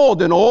more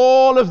than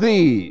all of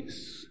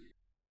these?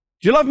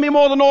 Do you love me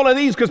more than all of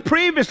these? Because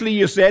previously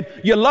you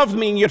said you loved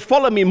me and you'd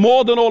follow me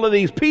more than all of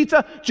these.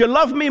 Peter, do you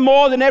love me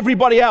more than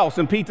everybody else?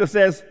 And Peter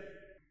says,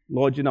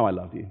 Lord, you know I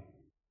love you.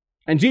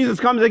 And Jesus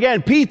comes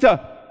again,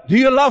 Peter, do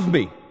you love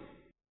me?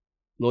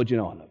 Lord, you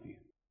know I love you.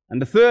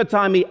 And the third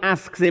time he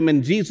asks him,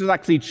 and Jesus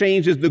actually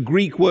changes the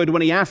Greek word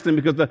when he asked him,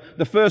 because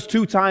the first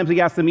two times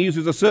he asked him, he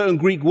uses a certain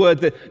Greek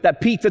word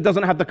that Peter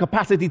doesn't have the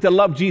capacity to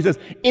love Jesus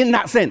in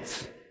that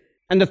sense.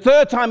 And the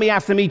third time he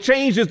asks him, he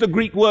changes the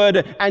Greek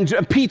word, and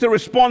Peter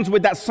responds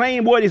with that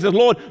same word. He says,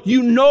 Lord,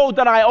 you know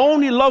that I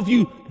only love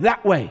you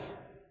that way.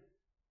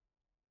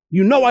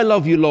 You know I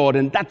love you, Lord,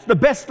 and that's the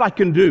best I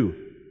can do.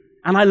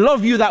 And I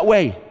love you that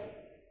way.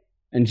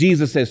 And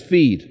Jesus says,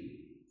 feed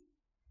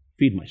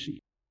my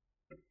sheep.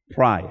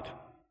 Pride.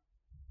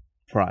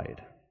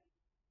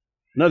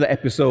 Another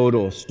episode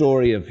or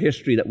story of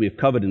history that we've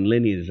covered in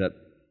Lineage that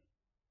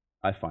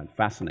I find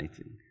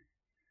fascinating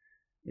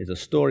is a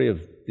story of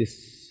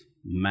this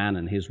man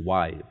and his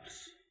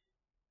wives.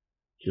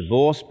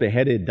 Divorced,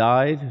 beheaded,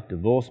 died.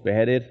 Divorced,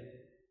 beheaded,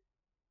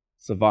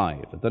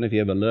 survived. I don't know if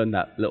you ever learned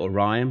that little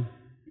rhyme,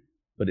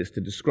 but it's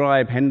to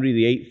describe Henry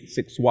VIII's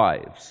 6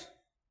 wives.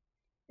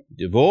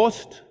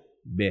 Divorced,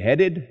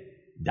 beheaded,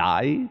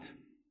 died.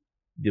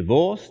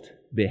 Divorced,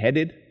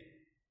 beheaded,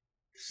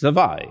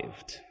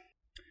 survived.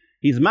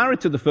 He's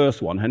married to the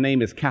first one. Her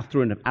name is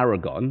Catherine of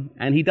Aragon,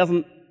 and he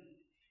doesn't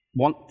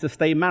want to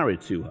stay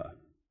married to her.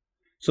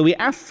 So he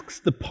asks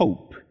the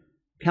Pope,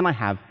 can I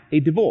have a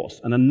divorce,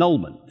 an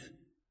annulment?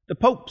 The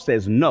Pope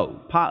says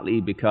no,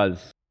 partly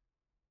because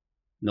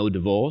no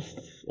divorce,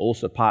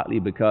 also partly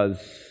because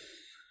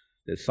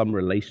there's some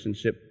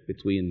relationship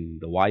between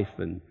the wife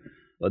and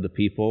other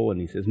people, and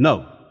he says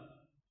no.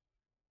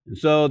 And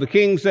so the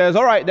king says,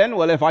 all right then,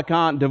 well, if I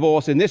can't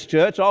divorce in this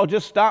church, I'll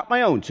just start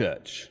my own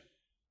church.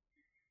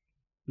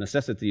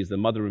 Necessity is the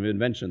mother of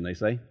invention, they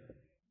say.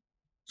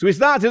 So he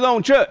starts his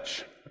own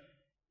church,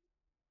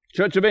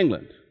 Church of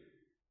England,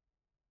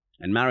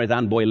 and marries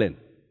Anne Boleyn.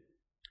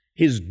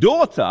 His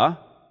daughter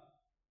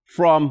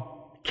from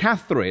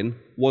Catherine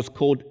was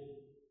called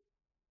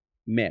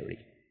Mary.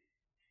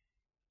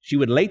 She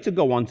would later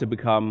go on to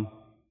become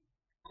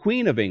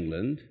Queen of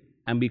England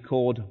and be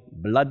called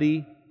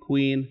Bloody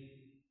Queen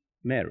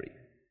Mary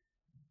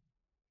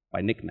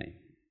by nickname.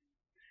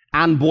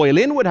 Anne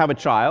Boleyn would have a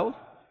child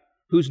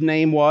whose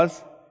name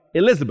was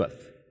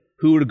Elizabeth,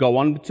 who would go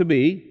on to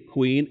be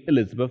Queen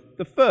Elizabeth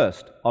I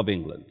of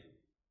England.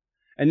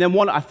 And then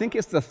I think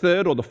it's the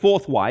third or the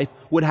fourth wife,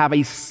 would have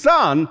a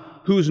son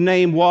whose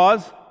name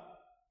was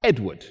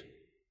Edward.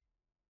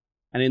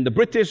 And in the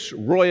British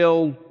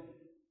royal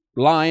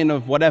line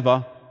of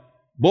whatever,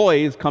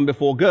 boys come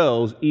before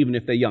girls even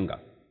if they're younger.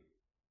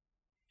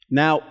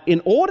 Now,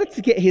 in order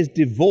to get his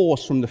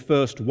divorce from the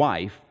first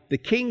wife, the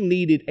king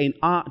needed an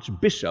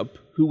archbishop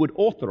who would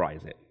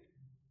authorize it.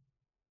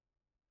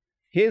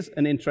 Here's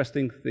an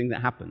interesting thing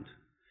that happened.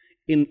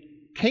 In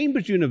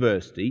Cambridge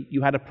University,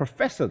 you had a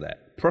professor there,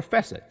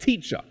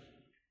 teacher,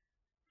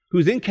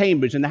 who's in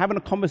Cambridge, and they're having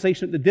a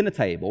conversation at the dinner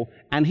table,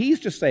 and he's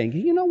just saying,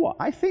 you know what,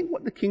 I think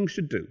what the king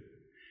should do,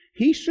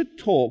 he should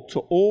talk to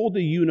all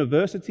the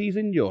universities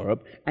in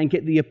Europe and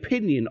get the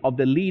opinion of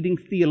the leading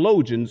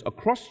theologians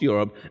across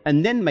Europe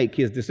and then make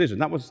his decision.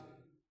 That was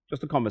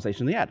just a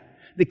conversation they had.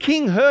 The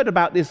king heard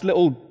about this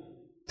little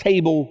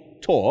table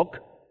talk.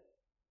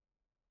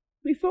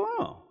 He thought,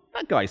 oh,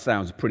 that guy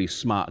sounds a pretty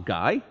smart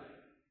guy.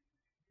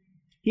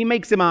 He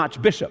makes him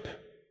archbishop.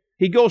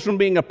 He goes from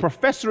being a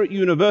professor at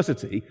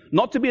university,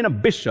 not to being a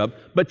bishop,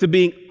 but to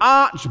being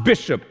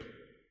Archbishop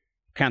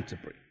of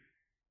Canterbury.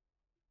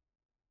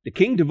 The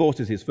king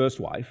divorces his first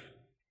wife,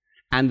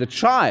 and the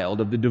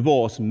child of the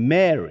divorce,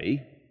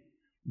 Mary,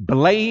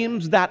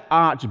 blames that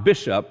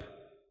archbishop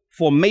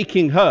for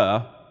making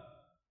her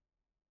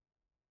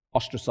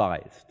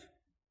ostracized,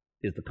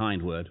 is the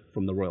kind word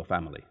from the royal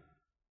family.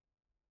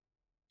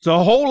 So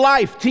her whole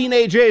life,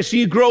 teenage years,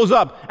 she grows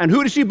up, and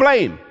who does she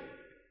blame?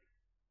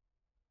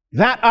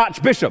 That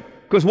archbishop.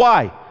 Because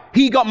why?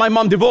 He got my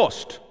mom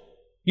divorced.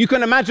 You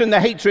can imagine the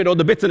hatred or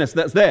the bitterness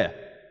that's there.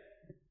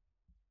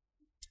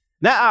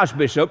 That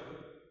archbishop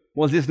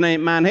was this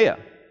man here,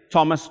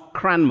 Thomas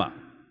Cranmer,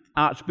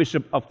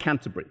 Archbishop of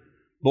Canterbury.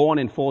 Born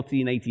in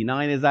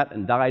 1489 is that,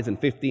 and dies in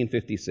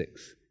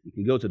 1556. You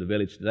can go to the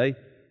village today.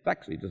 It's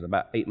actually just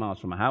about 8 miles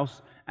from my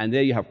house. And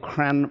there you have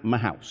Cranmer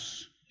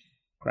House.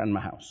 Cranmer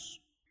House.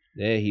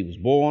 There he was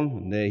born,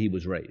 and there he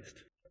was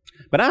raised.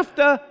 But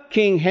after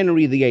King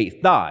Henry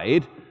VIII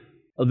died,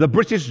 the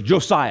British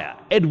Josiah,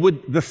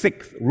 Edward VI,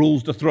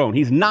 rules the throne.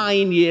 He's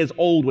 9 years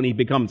old when he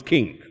becomes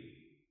king,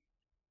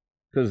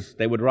 because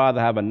they would rather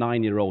have a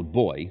 9-year-old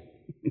boy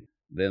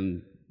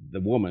than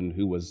the woman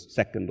who was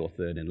second or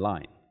third in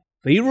line.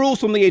 So he rules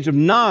from the age of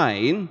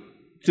 9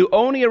 to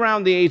only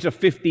around the age of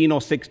 15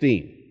 or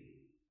 16.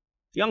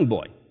 Young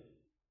boy.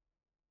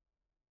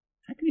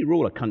 How can you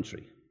rule a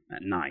country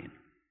at 9?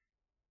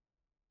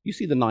 You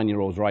see the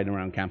 9-year-olds riding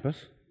around campus.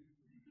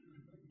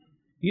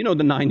 You know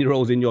the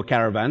 9-year-olds in your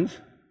caravans.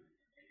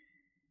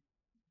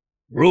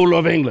 Ruler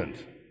of England,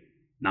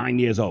 9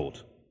 years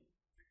old.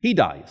 He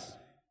dies.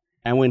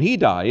 And when he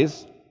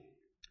dies,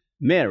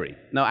 Mary,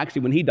 no,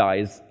 actually when he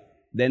dies,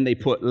 then they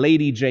put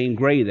Lady Jane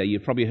Grey there.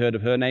 You've probably heard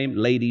of her name,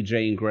 Lady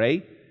Jane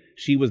Grey.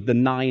 She was the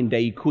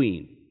 9-day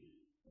queen.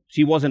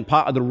 She wasn't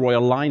part of the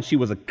royal line. She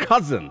was a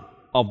cousin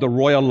of the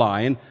royal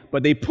line,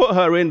 but they put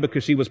her in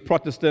because she was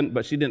Protestant,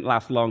 but she didn't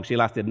last long. She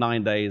lasted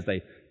 9 days.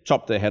 They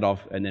chopped her head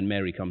off, and then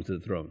Mary comes to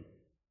the throne,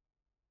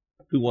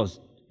 who was,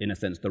 in a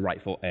sense, the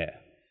rightful heir.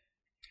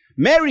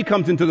 Mary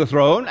comes into the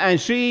throne, and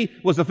she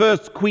was the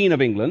first Queen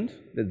of England.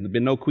 There's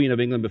been no Queen of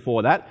England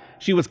before that.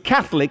 She was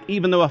Catholic,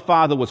 even though her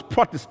father was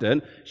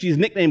Protestant. She's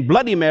nicknamed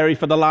Bloody Mary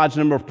for the large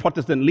number of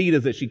Protestant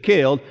leaders that she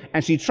killed,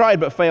 and she tried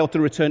but failed to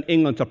return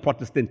England to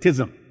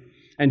Protestantism.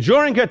 And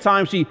during her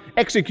time, she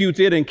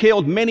executed and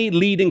killed many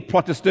leading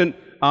Protestant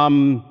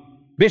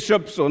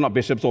bishops, or not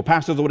bishops, or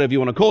pastors, or whatever you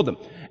want to call them.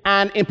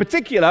 And in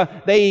particular,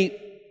 they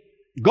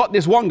got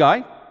this one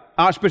guy,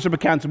 Archbishop of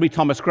Canterbury,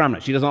 Thomas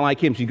Cranmer. She doesn't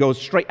like him. She goes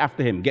straight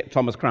after him, get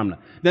Thomas Cranmer.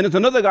 Then there's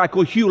another guy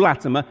called Hugh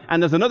Latimer,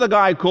 and there's another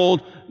guy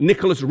called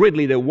Nicholas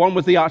Ridley. One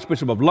was the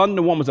Archbishop of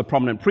London, one was a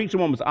prominent preacher,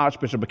 one was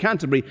Archbishop of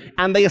Canterbury,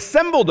 and they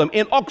assembled them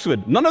in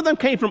Oxford. None of them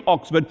came from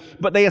Oxford,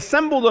 but they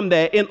assembled them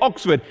there in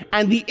Oxford.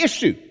 And the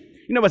issue,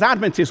 as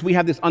Adventists, we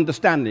have this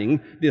understanding,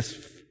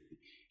 this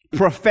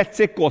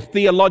prophetic or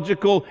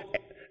theological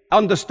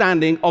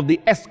understanding of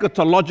the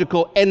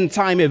eschatological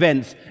end-time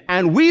events.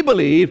 And we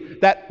believe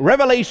that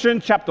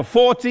Revelation chapter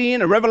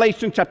 14 and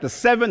Revelation chapter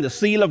 7, the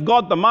seal of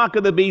God, the mark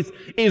of the beast,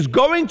 is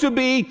going to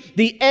be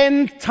the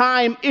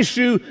end-time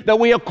issue that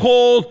we are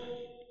called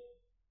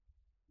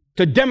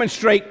to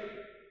demonstrate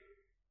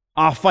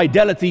our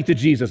fidelity to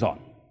Jesus on.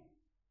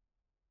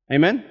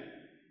 Amen?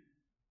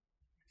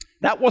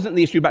 That wasn't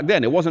the issue back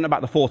then. It wasn't about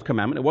the fourth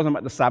commandment. It wasn't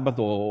about the Sabbath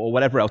or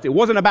whatever else. It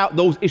wasn't about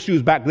those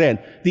issues back then.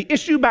 The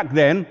issue back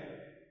then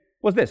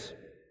was this: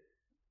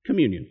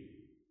 communion.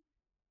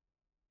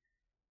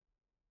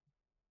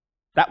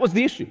 That was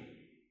the issue.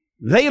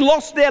 They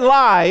lost their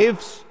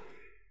lives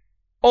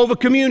over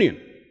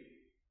communion,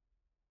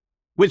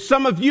 which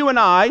some of you and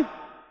I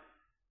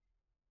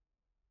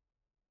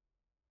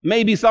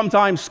maybe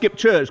sometimes skip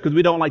church because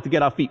we don't like to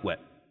get our feet wet.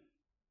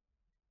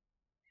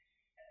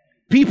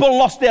 People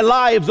lost their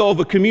lives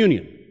over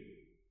communion.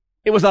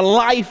 It was a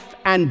life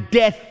and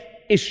death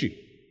issue.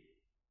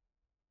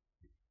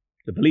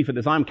 The belief at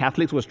the time,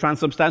 Catholics, was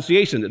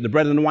transubstantiation, that the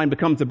bread and the wine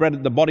becomes the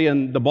body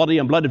and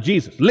blood of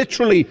Jesus.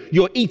 Literally,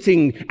 you're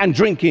eating and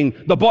drinking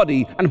the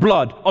body and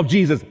blood of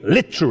Jesus.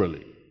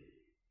 Literally.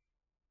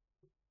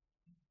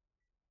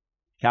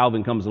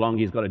 Calvin comes along,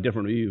 he's got a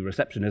different view.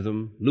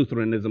 Receptionism,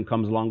 Lutheranism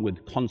comes along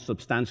with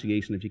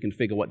consubstantiation. If you can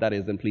figure what that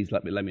is, then please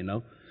let me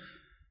know.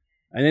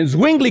 And then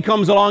Zwingli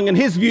comes along, and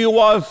his view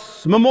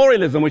was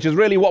memorialism, which is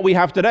really what we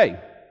have today.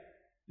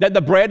 That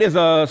the bread is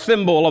a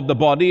symbol of the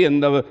body,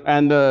 and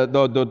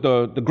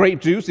the grape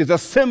juice is a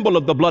symbol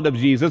of the blood of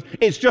Jesus.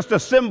 It's just a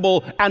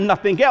symbol and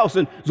nothing else.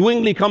 And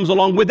Zwingli comes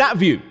along with that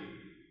view.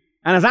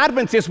 And as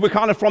Adventists, we're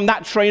kind of from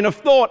that train of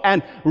thought.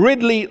 And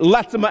Ridley,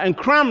 Latimer, and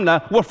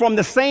Cranmer were from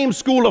the same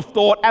school of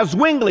thought as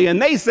Zwingli.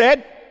 And they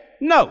said,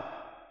 no,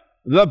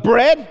 the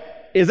bread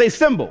is a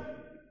symbol.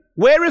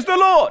 Where is the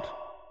Lord?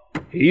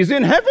 He's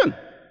in heaven,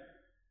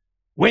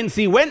 whence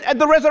he went at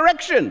the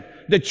resurrection.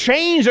 The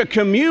change of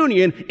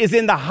communion is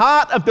in the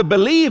heart of the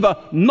believer,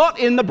 not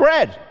in the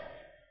bread.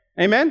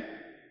 Amen?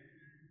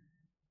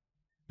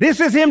 This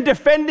is him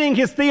defending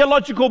his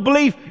theological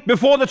belief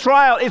before the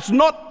trial. It's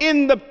not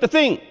in the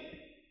thing.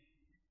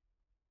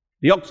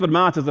 The Oxford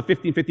Martyrs of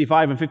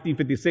 1555 and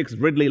 1556,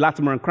 Ridley,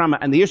 Latimer, and Cranmer,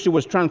 and the issue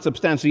was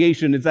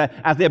transubstantiation, is that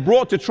as they're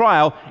brought to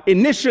trial,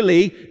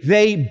 initially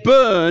they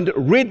burned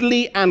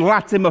Ridley and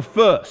Latimer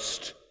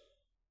first.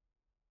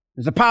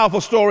 There's a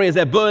powerful story as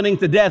they're burning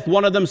to death.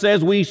 One of them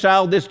says, "We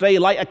shall this day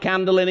light a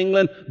candle in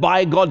England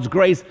by God's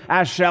grace,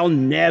 as shall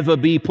never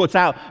be put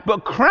out."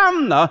 But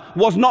Cranmer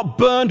was not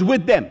burned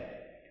with them.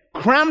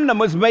 Cranmer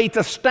was made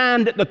to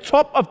stand at the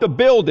top of the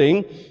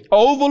building,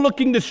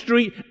 overlooking the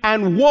street,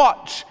 and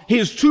watch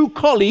his two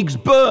colleagues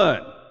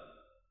burn.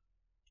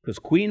 Because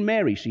Queen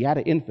Mary, she had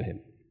it in for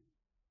him.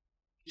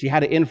 She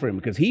had it in for him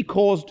because he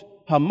caused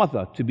her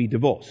mother to be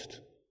divorced.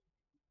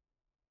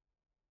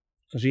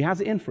 So she has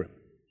it in for him.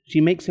 She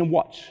makes him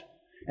watch.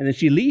 And then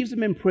she leaves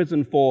him in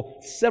prison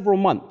for several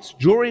months,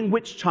 during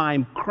which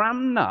time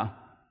Cranmer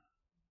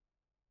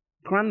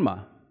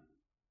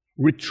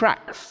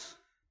retracts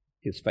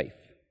his faith.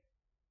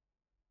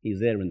 He's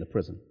there in the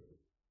prison.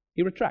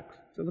 He retracts.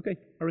 Says, okay,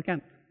 I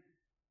recant.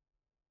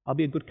 I'll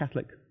be a good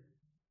Catholic.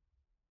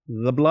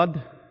 The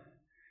blood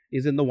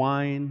is in the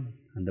wine,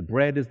 and the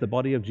bread is the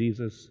body of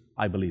Jesus.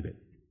 I believe it.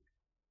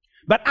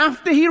 But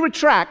after he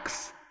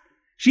retracts,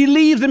 she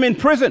leaves him in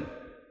prison.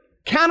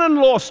 Canon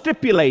law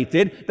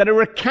stipulated that a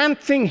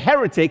recanting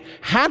heretic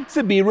had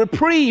to be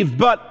reprieved,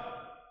 but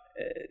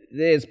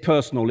there's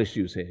personal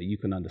issues here, you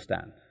can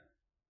understand.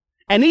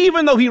 And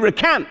even though he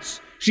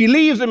recants, she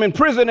leaves him in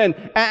prison,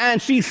 and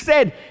she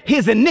said,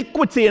 his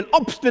iniquity and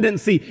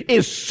obstinacy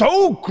is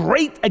so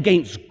great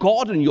against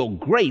God and your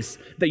grace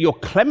that your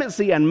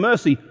clemency and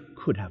mercy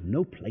could have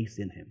no place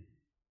in him.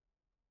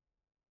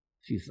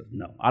 She says,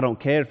 no, I don't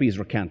care if he's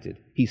recanted.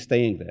 He's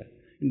staying there.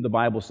 The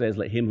Bible says,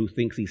 let him who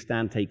thinks he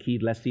stand take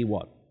heed lest he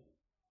what?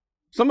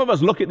 Some of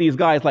us look at these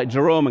guys like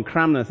Jerome and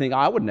Cranmer and think,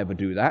 I would never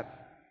do that.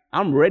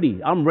 I'm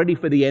ready. I'm ready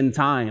for the end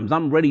times.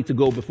 I'm ready to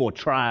go before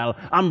trial.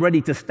 I'm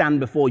ready to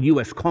stand before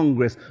U.S.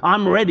 Congress.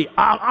 I'm ready.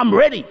 I'm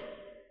ready.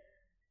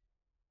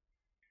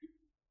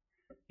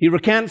 He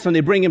recants and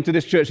they bring him to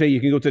this church here. You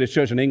can go to this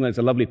church in England. It's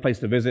a lovely place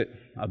to visit.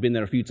 I've been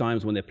there a few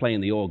times when they're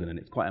playing the organ, and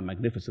it's quite a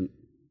magnificent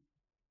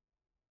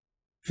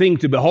thing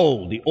to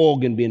behold, the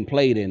organ being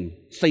played in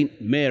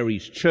St.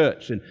 Mary's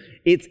Church. And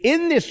it's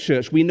in this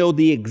church we know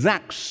the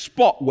exact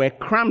spot where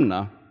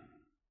Cranmer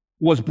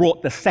was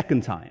brought the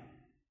second time.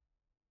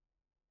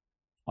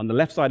 On the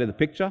left side of the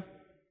picture,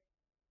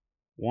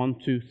 1,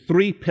 2,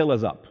 3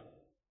 pillars up.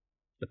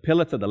 The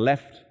pillar to the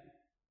left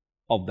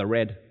of the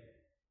red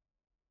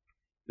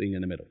thing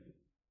in the middle.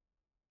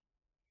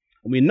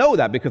 And we know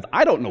that because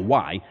I don't know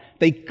why,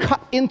 they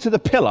cut into the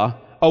pillar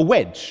a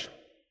wedge.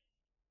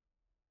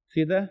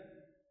 See it there?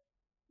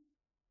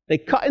 They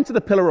cut into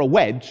the pillar a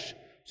wedge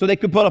so they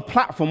could put a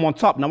platform on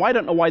top. Now, I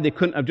don't know why they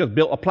couldn't have just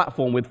built a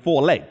platform with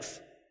 4 legs.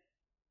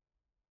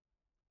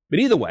 But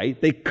either way,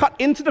 they cut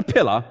into the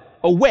pillar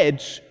a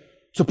wedge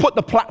to put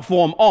the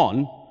platform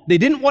on. They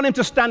didn't want him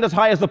to stand as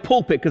high as the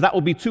pulpit because that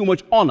would be too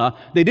much honor.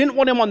 They didn't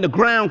want him on the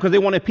ground because they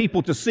wanted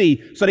people to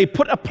see. So they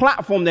put a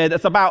platform there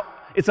that's about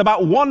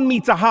 1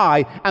 meter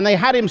high, and they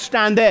had him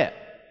stand there.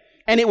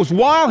 And it was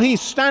while he's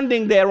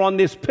standing there on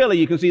this pillar,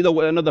 you can see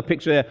another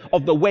picture there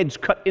of the wedge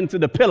cut into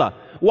the pillar.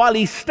 While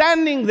he's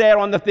standing there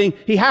on the thing,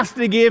 he has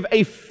to give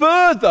a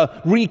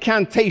further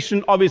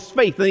recantation of his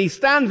faith. And he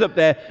stands up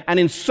there, and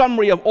in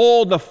summary of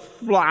all the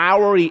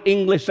flowery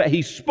English that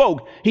he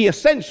spoke, he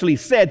essentially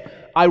said,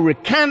 I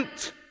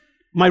recant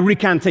my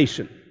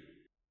recantation. I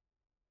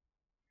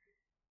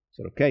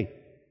said, okay,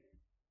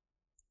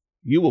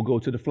 you will go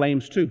to the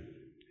flames too.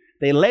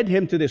 They led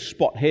him to this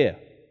spot here,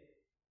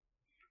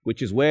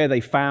 which is where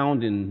they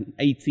found in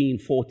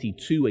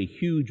 1842 a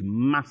huge,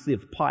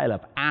 massive pile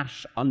of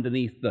ash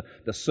underneath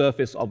the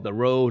surface of the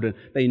road. And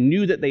they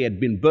knew that they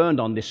had been burned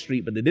on this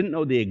street, but they didn't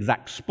know the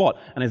exact spot.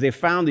 And as they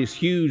found this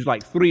huge,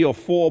 like 3 or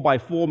 4 by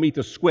 4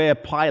 meter square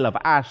pile of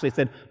ash, they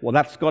said, well,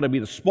 that's got to be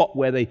the spot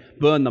where they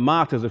burned the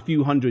martyrs a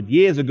few hundred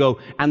years ago.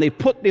 And they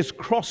put this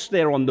cross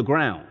there on the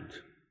ground.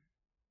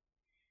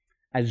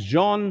 As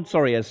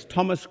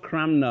Thomas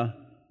Cranmer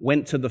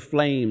went to the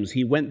flames,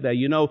 he went there.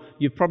 You know,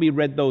 you've probably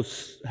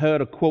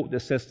heard a quote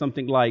that says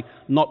something like,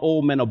 not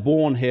all men are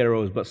born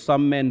heroes, but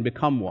some men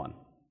become one.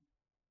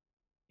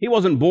 He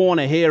wasn't born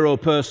a hero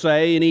per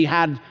se, and he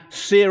had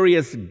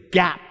serious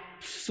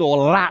gaps or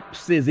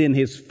lapses in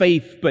his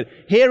faith, but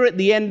here at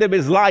the end of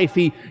his life,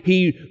 he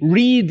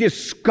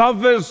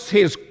rediscovers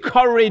his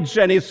courage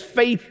and his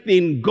faith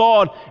in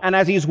God. And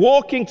as he's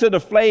walking to the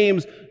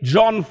flames,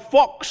 John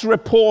Fox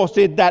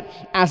reported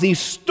that as he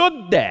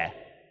stood there,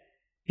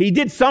 he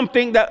did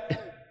something that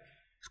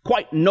is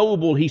quite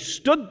noble. He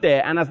stood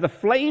there, and as the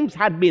flames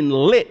had been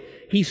lit,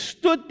 he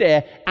stood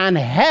there and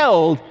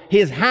held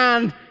his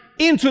hand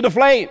into the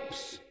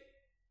flames.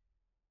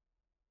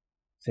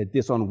 He said,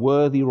 this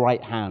unworthy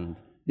right hand,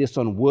 it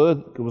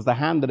was the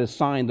hand that had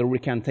signed the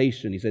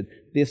recantation. He said,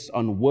 this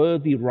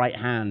unworthy right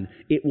hand,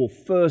 it will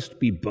first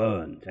be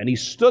burned. And he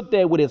stood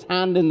there with his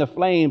hand in the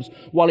flames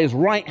while his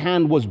right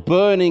hand was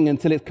burning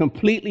until it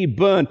completely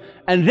burned.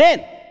 And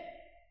then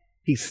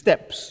he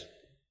steps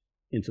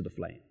into the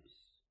flames.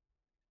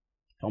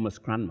 Thomas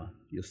Cranmer,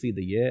 you'll see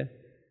the year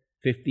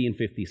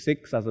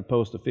 1556 as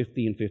opposed to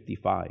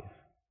 1555.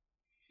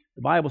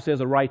 The Bible says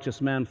a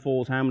righteous man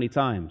falls how many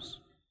times?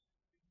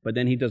 But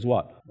then he does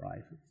what?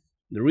 Rises.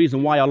 The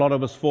reason why a lot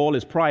of us fall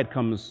is pride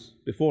comes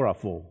before our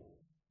fall.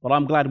 But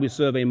I'm glad we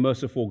serve a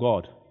merciful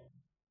God.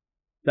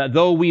 That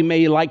though we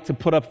may like to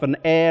put up an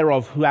air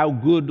of how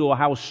good or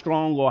how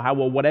strong or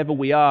whatever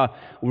we are,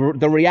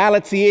 the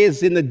reality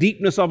is in the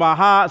deepness of our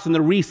hearts and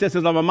the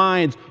recesses of our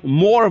minds,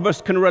 more of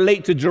us can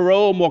relate to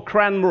Jerome or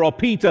Cranmer or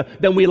Peter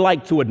than we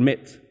like to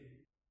admit.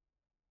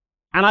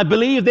 And I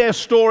believe their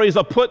stories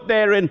are put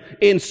there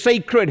in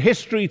sacred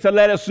history to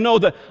let us know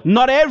that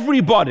not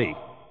everyone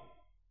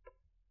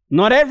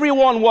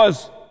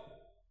was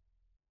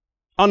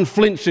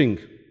unflinching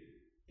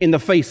in the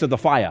face of the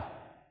fire.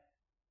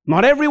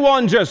 Not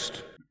everyone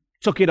just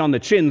took it on the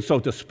chin,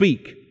 so to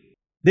speak.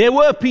 There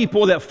were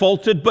people that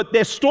faltered, but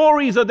their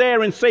stories are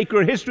there in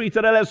sacred history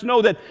to let us know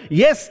that,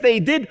 yes, they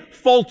did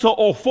falter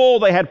or fall.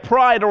 They had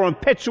pride or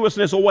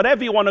impetuousness or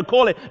whatever you want to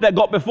call it that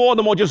got before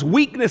them, or just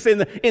weakness in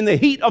the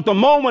heat of the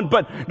moment.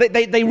 But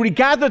they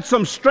regathered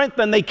some strength,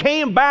 and they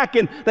came back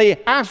and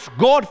they asked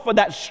God for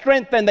that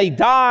strength, and they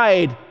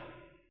died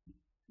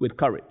with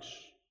courage.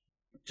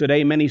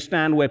 Today, many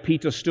stand where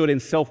Peter stood in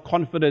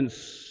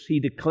self-confidence. He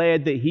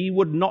declared that he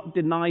would not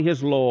deny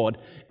his Lord.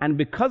 And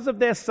because of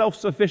their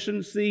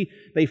self-sufficiency,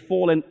 they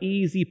fall an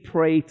easy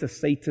prey to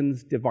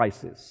Satan's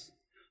devices.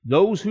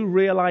 Those who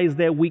realize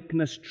their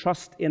weakness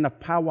trust in a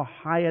power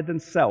higher than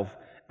self.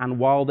 And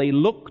while they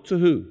look to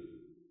who?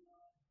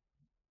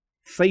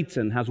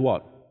 Satan has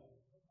what?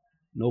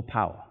 No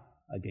power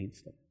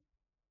against them.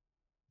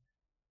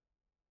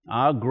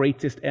 Our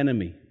greatest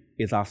enemy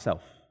is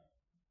ourself.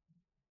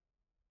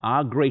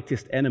 Our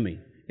greatest enemy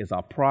is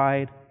our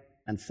pride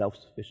and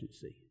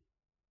self-sufficiency.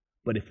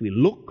 But if we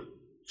look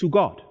to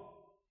God,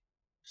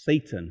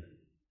 Satan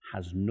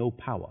has no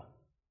power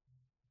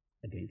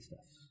against us.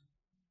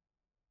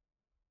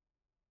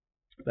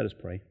 Let us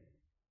pray.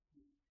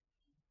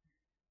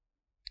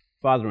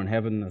 Father in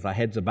heaven, as our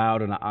heads are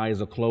bowed and our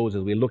eyes are closed,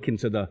 as we look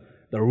into the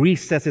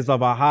recesses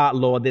of our heart,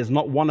 Lord, there's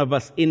not one of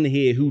us in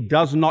here who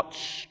does not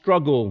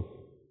struggle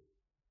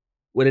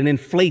with an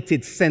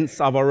inflated sense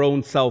of our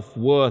own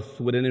self-worth,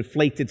 with an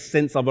inflated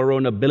sense of our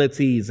own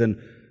abilities, and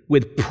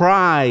with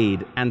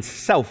pride and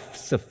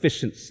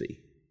self-sufficiency.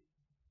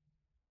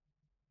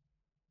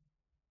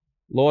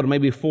 Lord, may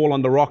we fall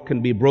on the rock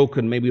and be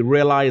broken. May we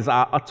realize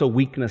our utter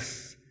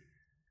weakness.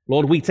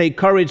 Lord, we take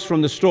courage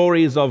from the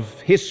stories of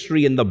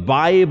history in the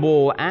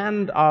Bible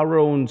and our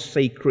own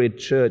sacred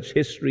church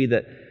history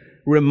that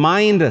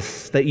remind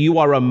us that you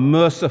are a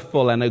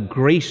merciful and a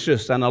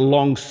gracious and a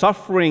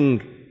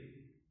long-suffering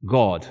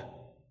God,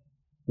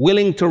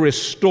 willing to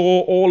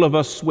restore all of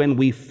us when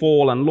we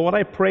fall. And Lord,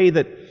 I pray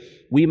that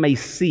we may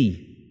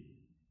see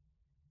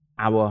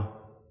our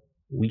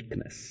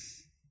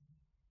weakness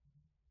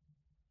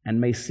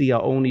and may see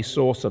our only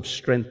source of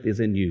strength is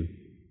in you.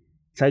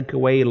 Take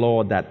away,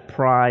 Lord, that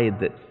pride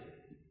that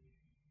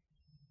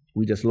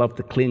we just love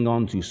to cling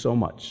on to so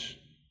much,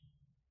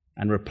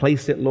 and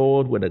replace it,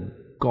 Lord, with a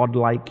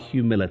godlike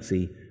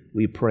humility.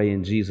 We pray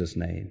in Jesus'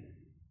 name.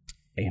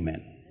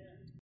 Amen.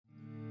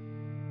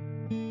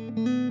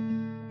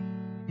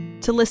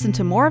 To listen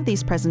to more of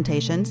these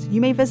presentations, you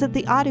may visit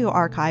the audio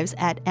archives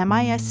at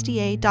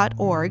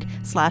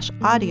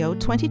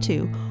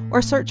misda.org/audio22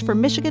 or search for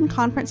Michigan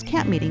Conference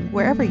Camp Meeting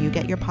wherever you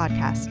get your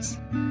podcasts.